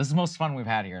myself. This is the most fun we've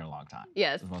had here in a long time.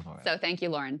 Yes. So thank you,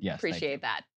 Lauren. Yes, appreciate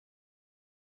that.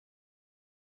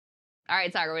 All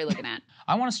right, Sagar, what are we looking at?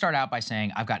 I want to start out by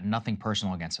saying I've got nothing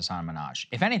personal against Hasan Minhaj.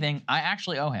 If anything, I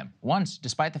actually owe him. Once,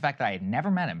 despite the fact that I had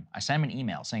never met him, I sent him an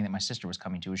email saying that my sister was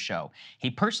coming to his show. He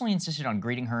personally insisted on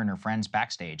greeting her and her friends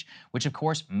backstage, which of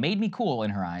course made me cool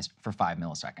in her eyes for 5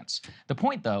 milliseconds. The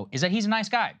point, though, is that he's a nice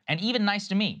guy, and even nice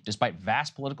to me, despite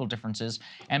vast political differences,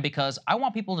 and because I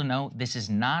want people to know this is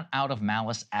not out of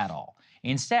malice at all.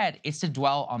 Instead, it's to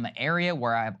dwell on the area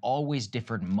where I have always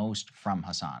differed most from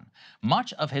Hasan.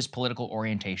 Much of his political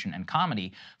orientation and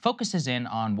comedy focuses in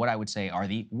on what I would say are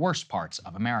the worst parts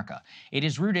of America. It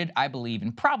is rooted, I believe,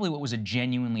 in probably what was a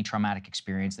genuinely traumatic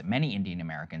experience that many Indian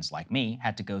Americans like me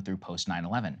had to go through post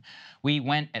 9/11. We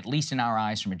went, at least in our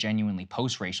eyes, from a genuinely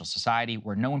post-racial society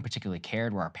where no one particularly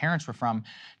cared where our parents were from,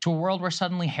 to a world where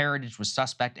suddenly heritage was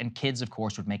suspect and kids, of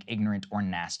course, would make ignorant or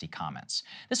nasty comments.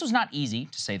 This was not easy,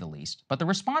 to say the least, but the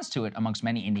response to it amongst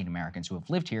many Indian Americans who have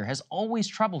lived here has always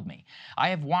troubled me. I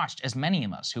have watched as many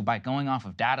of us who, by going off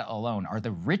of data alone, are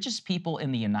the richest people in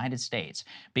the United States,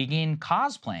 begin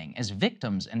cosplaying as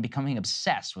victims and becoming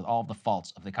obsessed with all of the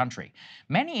faults of the country.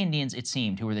 Many Indians, it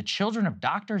seemed, who were the children of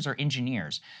doctors or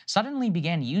engineers, suddenly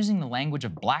began using the language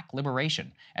of black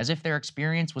liberation, as if their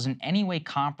experience was in any way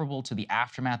comparable to the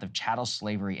aftermath of chattel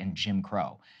slavery and Jim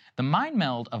Crow. The mind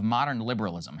meld of modern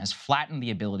liberalism has flattened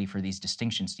the ability for these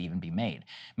distinctions to even be made.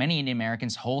 Many Indian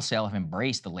Americans wholesale have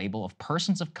embraced the label of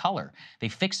persons of color. They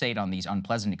fixate on these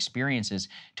unpleasant experiences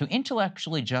to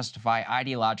intellectually justify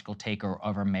ideological takeover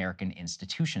of American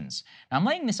institutions. Now, I'm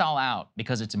laying this all out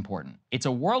because it's important. It's a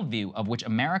worldview of which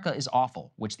America is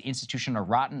awful, which the institutions are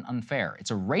rotten, unfair.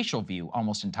 It's a racial view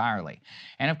almost entirely.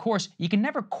 And of course, you can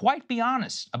never quite be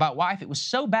honest about why, if it was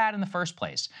so bad in the first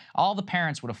place, all the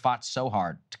parents would have fought so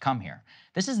hard to come here.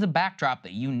 This is the backdrop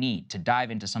that you need to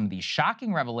dive into some of these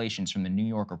shocking revelations from the New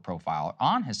Yorker profile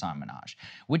on Hasan Minhaj,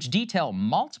 which detail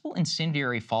multiple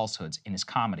incendiary falsehoods in his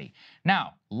comedy.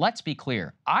 Now, let's be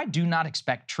clear. I do not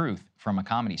expect truth from a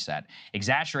comedy set.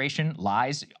 Exaggeration,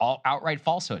 lies, outright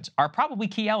falsehoods are probably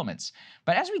key elements.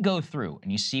 But as we go through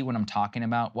and you see what I'm talking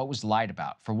about, what was lied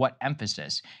about, for what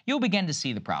emphasis, you'll begin to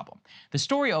see the problem. The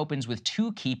story opens with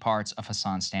 2 key parts of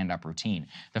Hasan's stand-up routine.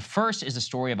 The first is the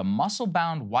story of a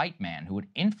muscle-bound white man who had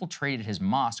infiltrated his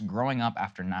mosque growing up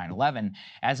after 9/11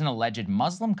 as an alleged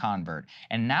Muslim convert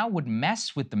and now would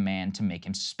mess with the man to make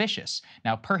him suspicious.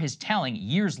 Now, per his telling,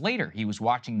 years later, he was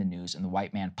watching the news and the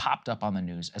white man popped up on the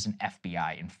news as an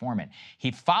FBI informant. He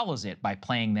follows it by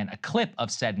playing then a clip of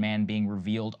said man being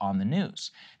revealed on the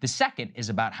news. The second is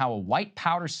about how a white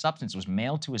powder substance was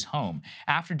mailed to his home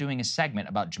after doing a segment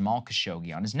about Jamal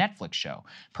Khashoggi on his Netflix show.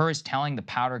 Per his telling, the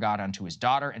powder got onto his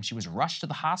daughter and she was rushed to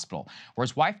the hospital, where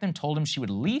his wife then told him she would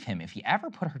leave him if he ever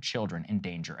put her children in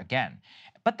danger again.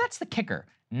 But that's the kicker.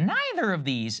 Neither of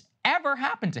these ever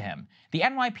happened to him. The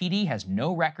NYPD has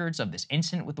no records of this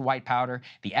incident with the white powder.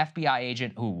 The FBI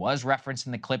agent who was referenced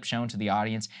in the clip shown to the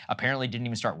audience apparently didn't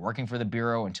even start working for the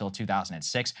Bureau until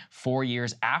 2006, 4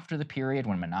 years after the period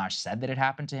when Minhaj said that it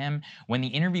happened to him. When the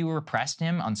interviewer pressed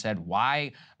him on said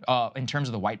why, in terms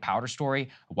of the white powder story,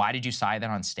 why did you cite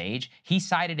that on stage? He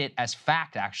cited it as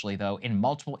fact, actually, though, in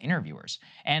multiple interviewers.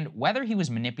 And whether he was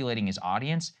manipulating his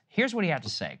audience, here's what he had to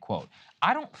say, quote,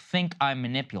 "I don't think I'm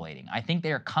manipulating. I think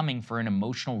they are coming for an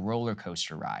emotional roller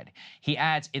coaster ride." He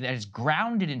adds that it's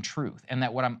grounded in truth and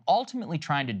that what I'm ultimately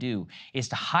trying to do is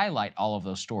to highlight all of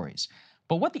those stories.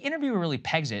 But what the interviewer really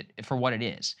pegs it for what it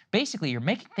is. Basically, you're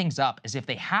making things up as if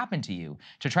they happen to you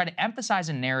to try to emphasize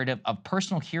a narrative of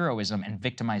personal heroism and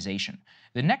victimization.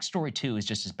 The next story, too, is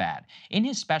just as bad. In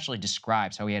his special, he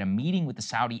describes how he had a meeting with the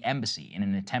Saudi embassy in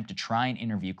an attempt to try and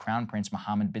interview Crown Prince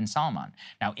Mohammed bin Salman.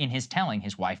 Now, in his telling,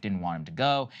 his wife didn't want him to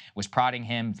go, was prodding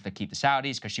him to keep the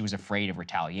Saudis because she was afraid of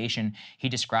retaliation. He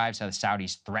describes how the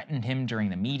Saudis threatened him during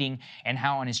the meeting and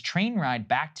how on his train ride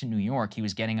back to New York, he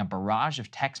was getting a barrage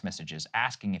of text messages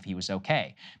asking if he was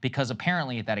okay, because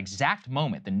apparently at that exact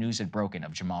moment, the news had broken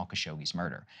of Jamal Khashoggi's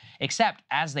murder. Except,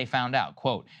 as they found out,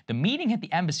 quote, the meeting at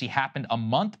the embassy happened a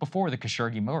month before the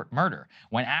Khashoggi murder.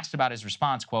 When asked about his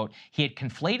response, quote, he had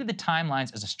conflated the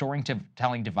timelines as a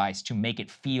storytelling device to make it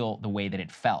feel the way that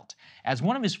it felt. As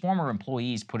one of his former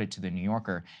employees put it to the New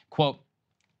Yorker, quote,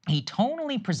 he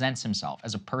tonally presents himself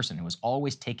as a person who is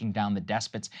always taking down the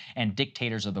despots and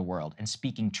dictators of the world and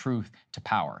speaking truth to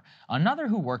power. Another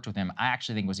who worked with him, I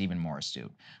actually think was even more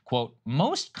astute. Quote,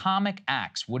 most comic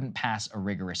acts wouldn't pass a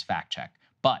rigorous fact check,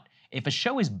 but if a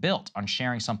show is built on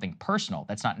sharing something personal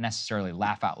that's not necessarily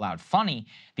laugh out loud funny,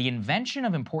 the invention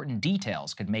of important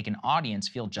details could make an audience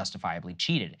feel justifiably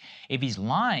cheated. If he's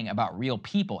lying about real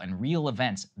people and real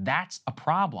events, that's a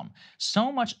problem.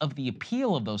 So much of the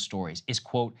appeal of those stories is,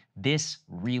 quote, this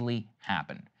really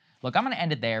happened. Look, I'm going to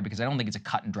end it there because I don't think it's a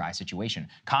cut and dry situation.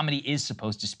 Comedy is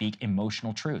supposed to speak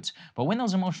emotional truths, but when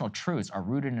those emotional truths are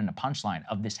rooted in a punchline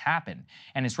of this happened,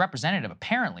 and it's representative,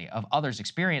 apparently, of others'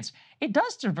 experience, it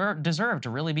does deserve to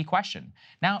really be questioned.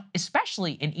 Now,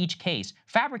 especially in each case,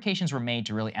 fabrications were made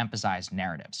to really emphasize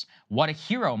narratives. What a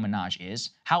hero Minhaj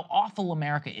is, how awful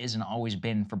America is and always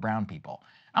been for brown people.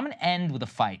 I'm going to end with a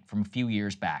fight from a few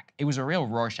years back. It was a real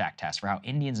Rorschach test for how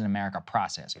Indians in America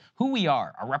process who we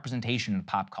are, a representation in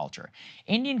pop culture.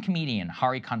 Indian comedian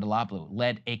Hari Kondalablu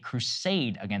led a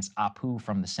crusade against Apu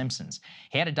from The Simpsons.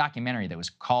 He had a documentary that was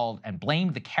called and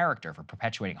blamed the character for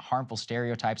perpetuating harmful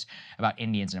stereotypes about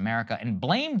Indians in America and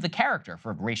blamed the character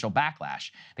for racial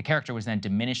backlash. The character was then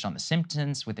diminished on The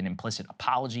Simpsons with an implicit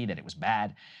apology that it was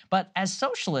bad. But as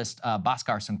socialist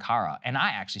Bhaskar Sunkara and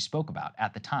I actually spoke about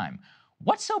at the time,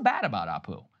 what's so bad about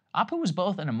Apu? Apu was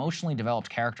both an emotionally developed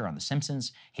character on The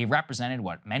Simpsons. He represented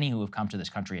what many who have come to this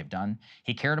country have done.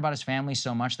 He cared about his family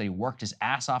so much that he worked his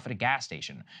ass off at a gas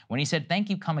station. When he said, thank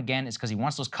you, come again, it's because he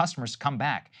wants those customers to come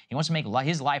back. He wants to make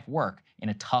his life work in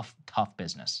a tough, tough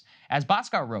business. As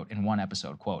Bhaskar wrote in one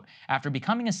episode, quote, after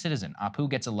becoming a citizen, Apu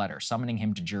gets a letter summoning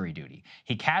him to jury duty.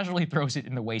 He casually throws it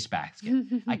in the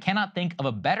wastebasket. I cannot think of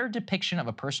a better depiction of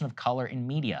a person of color in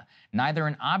media, neither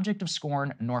an object of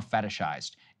scorn nor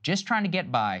fetishized. Just trying to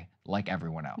get by like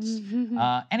everyone else.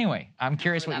 Anyway, I'm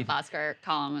curious what you think. Bhaskar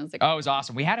column was it was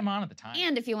awesome. We had him on at the time.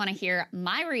 And if you want to hear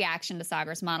my reaction to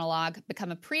Sagar's monologue,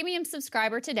 become a premium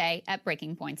subscriber today at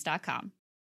breakingpoints.com.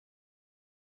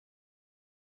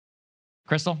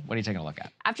 Crystal, what are you taking a look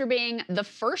at? After being the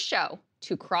first show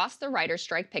to cross the writer's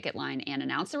strike picket line and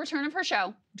announce the return of her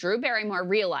show, Drew Barrymore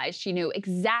realized she knew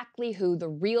exactly who the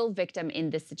real victim in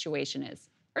this situation is.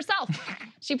 Herself.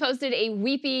 She posted a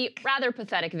weepy, rather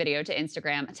pathetic video to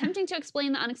Instagram attempting to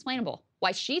explain the unexplainable,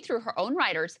 why she threw her own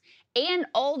writers and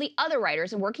all the other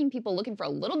writers and working people looking for a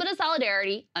little bit of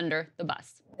solidarity under the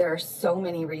bus. There are so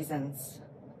many reasons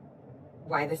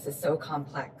why this is so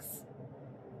complex.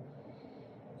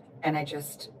 And I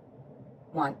just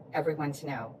want everyone to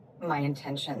know my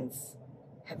intentions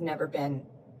have never been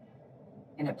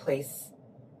in a place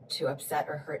to upset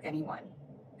or hurt anyone.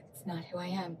 It's not who I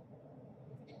am.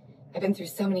 I've been through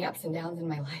so many ups and downs in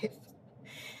my life,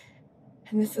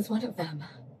 and this is one of them.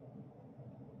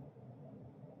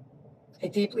 I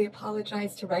deeply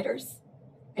apologize to writers.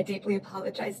 I deeply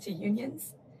apologize to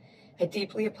unions. I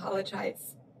deeply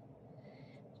apologize.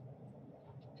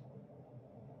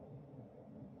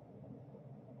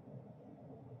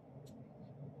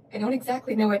 I don't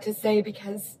exactly know what to say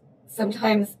because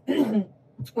sometimes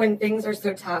when things are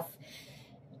so tough,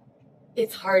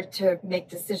 it's hard to make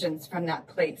decisions from that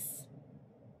place.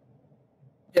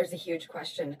 There's a huge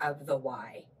question of the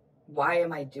why. Why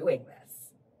am I doing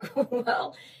this?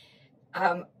 Well,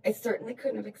 I certainly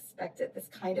couldn't have expected this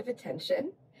kind of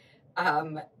attention.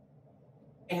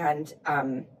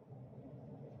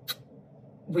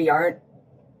 We aren't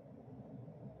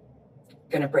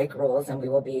going to break rules, and we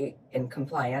will be in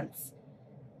compliance.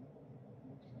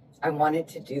 I wanted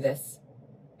to do this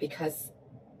because,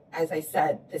 as I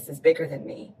said, this is bigger than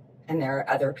me, and there are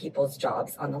other people's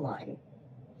jobs on the line.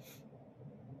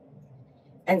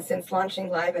 And since launching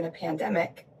live in a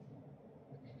pandemic,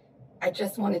 I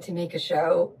just wanted to make a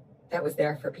show that was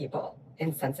there for people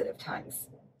in sensitive times.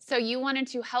 So you wanted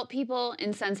to help people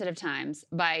in sensitive times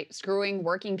by screwing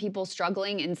working people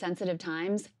struggling in sensitive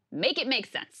times? Make it make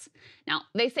sense. Now,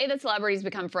 they say that celebrities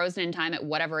become frozen in time at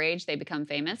whatever age they become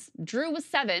famous. Drew was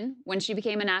 7 when she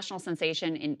became a national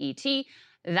sensation in E.T.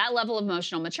 That level of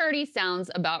emotional maturity sounds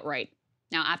about right.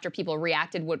 Now, after people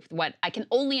reacted with what I can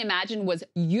only imagine was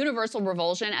universal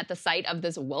revulsion at the sight of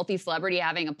this wealthy celebrity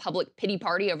having a public pity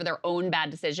party over their own bad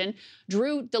decision,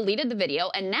 Drew deleted the video,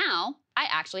 and now I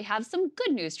actually have some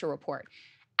good news to report.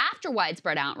 After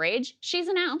widespread outrage, she's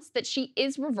announced that she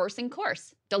is reversing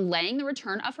course, delaying the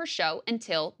return of her show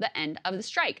until the end of the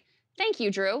strike. Thank you,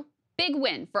 Drew. Big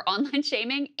win for online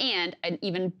shaming and an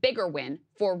even bigger win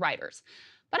for writers.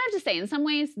 But I have to say, in some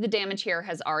ways, the damage here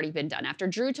has already been done. After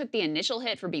Drew took the initial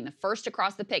hit for being the first to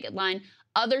cross the picket line,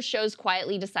 other shows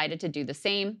quietly decided to do the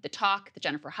same. The Talk, the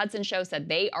Jennifer Hudson Show, said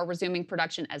they are resuming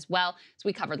production as well. As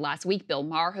we covered last week, Bill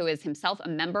Maher, who is himself a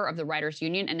member of the Writers'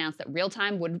 Union, announced that Real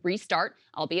Time would restart,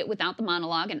 albeit without the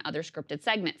monologue and other scripted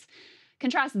segments.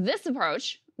 Contrast this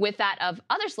approach with that of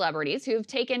other celebrities who have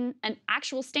taken an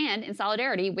actual stand in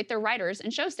solidarity with their writers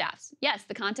and show staffs. Yes,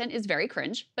 the content is very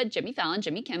cringe, but Jimmy Fallon,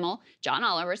 Jimmy Kimmel, John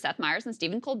Oliver, Seth Meyers, and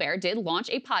Stephen Colbert did launch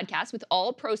a podcast with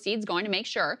all proceeds going to make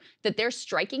sure that their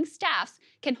striking staffs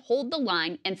can hold the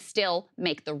line and still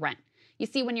make the rent. You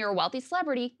see, when you're a wealthy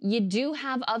celebrity, you do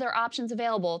have other options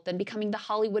available than becoming the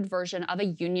Hollywood version of a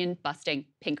union-busting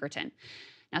Pinkerton.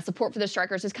 Now, support for the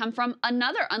strikers has come from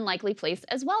another unlikely place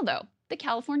as well, though, the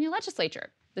California legislature.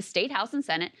 The state House and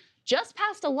Senate just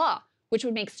passed a law which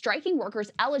would make striking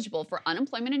workers eligible for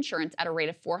unemployment insurance at a rate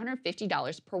of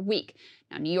 $450 per week.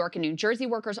 Now, New York and New Jersey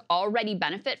workers already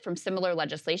benefit from similar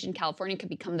legislation. California could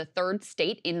become the 3rd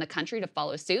state in the country to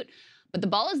follow suit. But the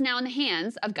ball is now in the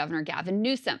hands of Governor Gavin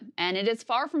Newsom, and it is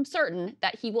far from certain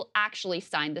that he will actually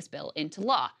sign this bill into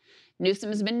law. Newsom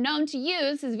has been known to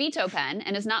use his veto pen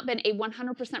and has not been a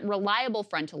 100% reliable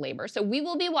friend to labor, so we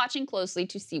will be watching closely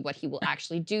to see what he will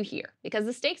actually do here, because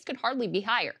the stakes could hardly be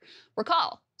higher.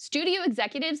 Recall, studio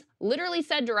executives literally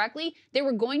said directly they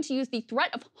were going to use the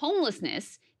threat of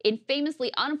homelessness in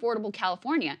famously unaffordable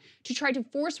California to try to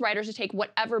force writers to take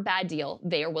whatever bad deal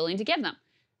they are willing to give them.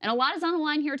 And a lot is on the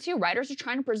line here, too. Writers are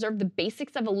trying to preserve the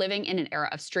basics of a living in an era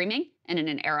of streaming and in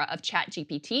an era of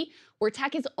ChatGPT, where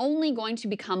tech is only going to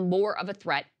become more of a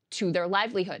threat to their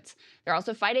livelihoods. They're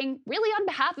also fighting really on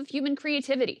behalf of human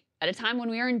creativity at a time when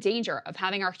we are in danger of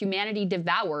having our humanity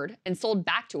devoured and sold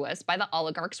back to us by the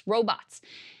oligarchs' robots.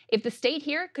 If the state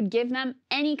here could give them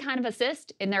any kind of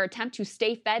assist in their attempt to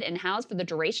stay fed and housed for the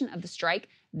duration of the strike,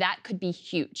 that could be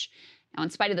huge. Now, in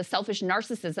spite of the selfish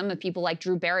narcissism of people like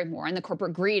Drew Barrymore and the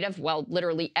corporate greed of, well,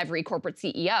 literally every corporate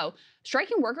CEO,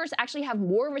 striking workers actually have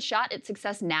more of a shot at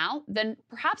success now than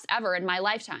perhaps ever in my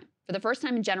lifetime. For the first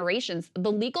time in generations, the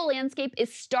legal landscape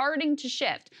is starting to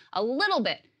shift a little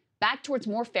bit back towards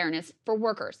more fairness for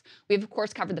workers. We've, of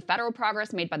course, covered the federal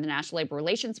progress made by the National Labor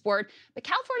Relations Board, but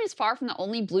California is far from the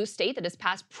only blue state that has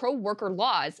passed pro-worker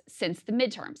laws since the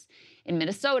midterms. In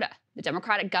Minnesota, the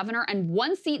Democratic governor and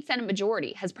 1-seat Senate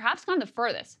majority has perhaps gone the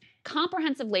furthest.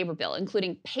 Comprehensive labor bill,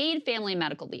 including paid family and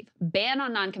medical leave, ban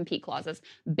on non-compete clauses,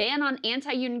 ban on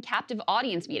anti-union captive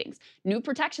audience meetings, new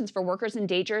protections for workers in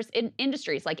dangerous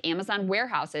industries like Amazon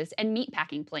warehouses and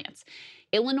meatpacking plants.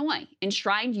 Illinois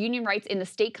enshrined union rights in the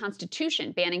state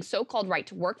constitution, banning so-called right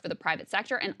to work for the private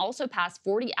sector, and also passed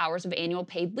 40 hours of annual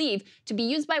paid leave to be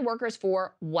used by workers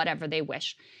for whatever they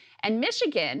wish. And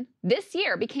Michigan, this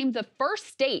year, became the first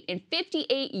state in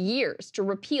 58 years to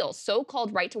repeal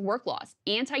so-called right-to-work laws,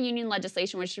 anti-union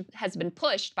legislation which has been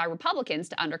pushed by Republicans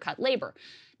to undercut labor.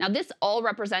 Now, this all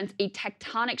represents a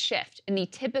tectonic shift in the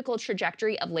typical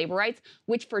trajectory of labor rights,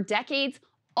 which for decades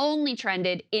only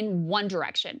trended in one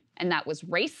direction, and that was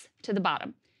race to the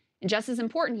bottom. And just as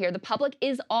important here, the public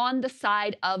is on the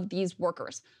side of these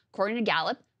workers. According to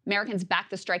Gallup, Americans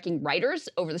back the striking writers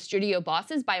over the studio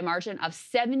bosses by a margin of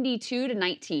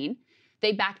 72-19.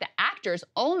 They back the actors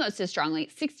almost as strongly,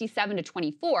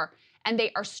 67-24, and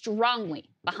they are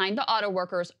strongly behind the auto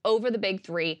workers over the big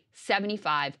three,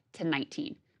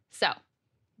 75-19. So,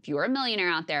 if you are a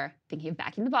millionaire out there thinking of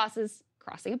backing the bosses,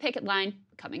 crossing a picket line,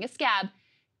 becoming a scab,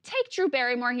 take Drew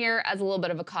Barrymore here as a little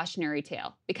bit of a cautionary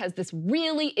tale, because this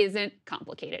really isn't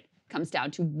complicated. It comes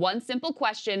down to one simple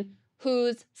question: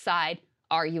 whose side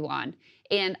are you on?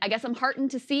 And I guess I'm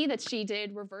heartened to see that she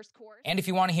did reverse course. And if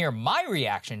you want to hear my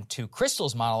reaction to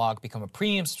Crystal's monologue, become a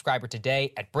premium subscriber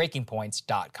today at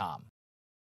breakingpoints.com.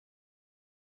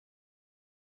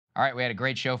 All right, we had a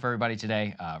great show for everybody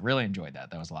today. Really enjoyed that.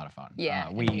 That was a lot of fun. Yeah.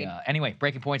 Anyway,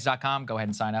 breakingpoints.com. Go ahead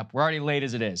and sign up. We're already late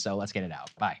as it is, so let's get it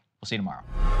out. Bye. We'll see you tomorrow.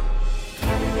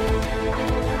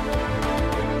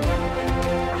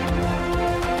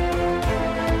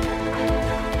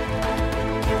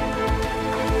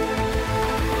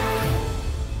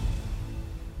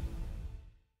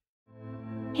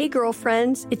 Hey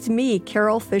girlfriends, it's me,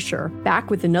 Carol Fisher,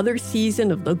 back with another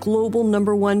season of the global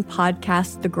 #1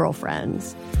 podcast, The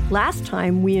Girlfriends. Last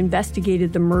time, we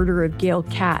investigated the murder of Gail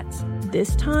Katz.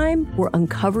 This time, we're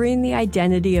uncovering the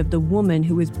identity of the woman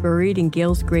who was buried in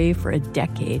Gail's grave for a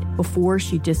decade before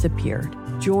she disappeared.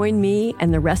 Join me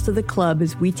and the rest of the club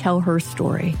as we tell her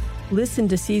story. Listen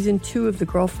to Season 2 of The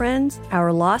Girlfriends,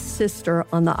 Our Lost Sister,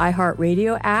 on the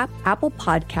iHeartRadio app, Apple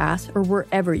Podcasts, or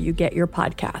wherever you get your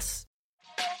podcasts.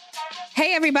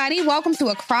 Hey, everybody. Welcome to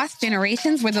Across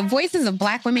Generations, where the voices of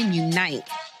Black women unite.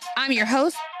 I'm your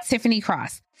host, Tiffany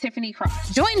Cross.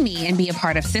 Join me and be a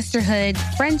part of sisterhood,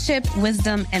 friendship,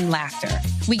 wisdom, and laughter.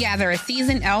 We gather a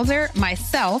seasoned elder,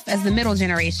 myself as the middle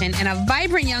generation, and a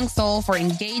vibrant young soul for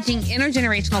engaging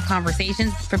intergenerational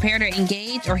conversations. Prepare to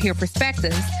engage or hear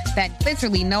perspectives that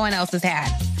literally no one else has had.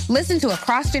 Listen to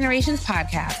Across Generations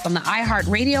podcast on the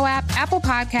iHeartRadio app, Apple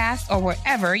Podcasts, or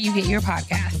wherever you get your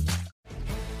podcasts.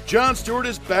 Jon Stewart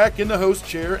is back in the host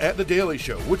chair at The Daily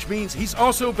Show, which means he's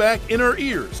also back in our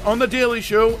ears on The Daily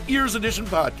Show Ears Edition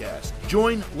podcast.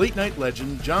 Join late-night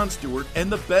legend Jon Stewart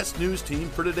and the best news team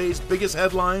for today's biggest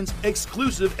headlines,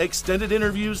 exclusive extended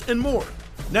interviews, and more.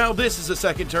 Now this is a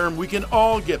second term we can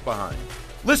all get behind.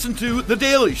 Listen to The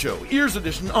Daily Show Ears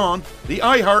Edition on the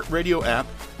iHeartRadio app,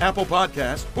 Apple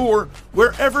Podcasts, or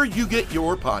wherever you get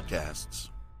your podcasts.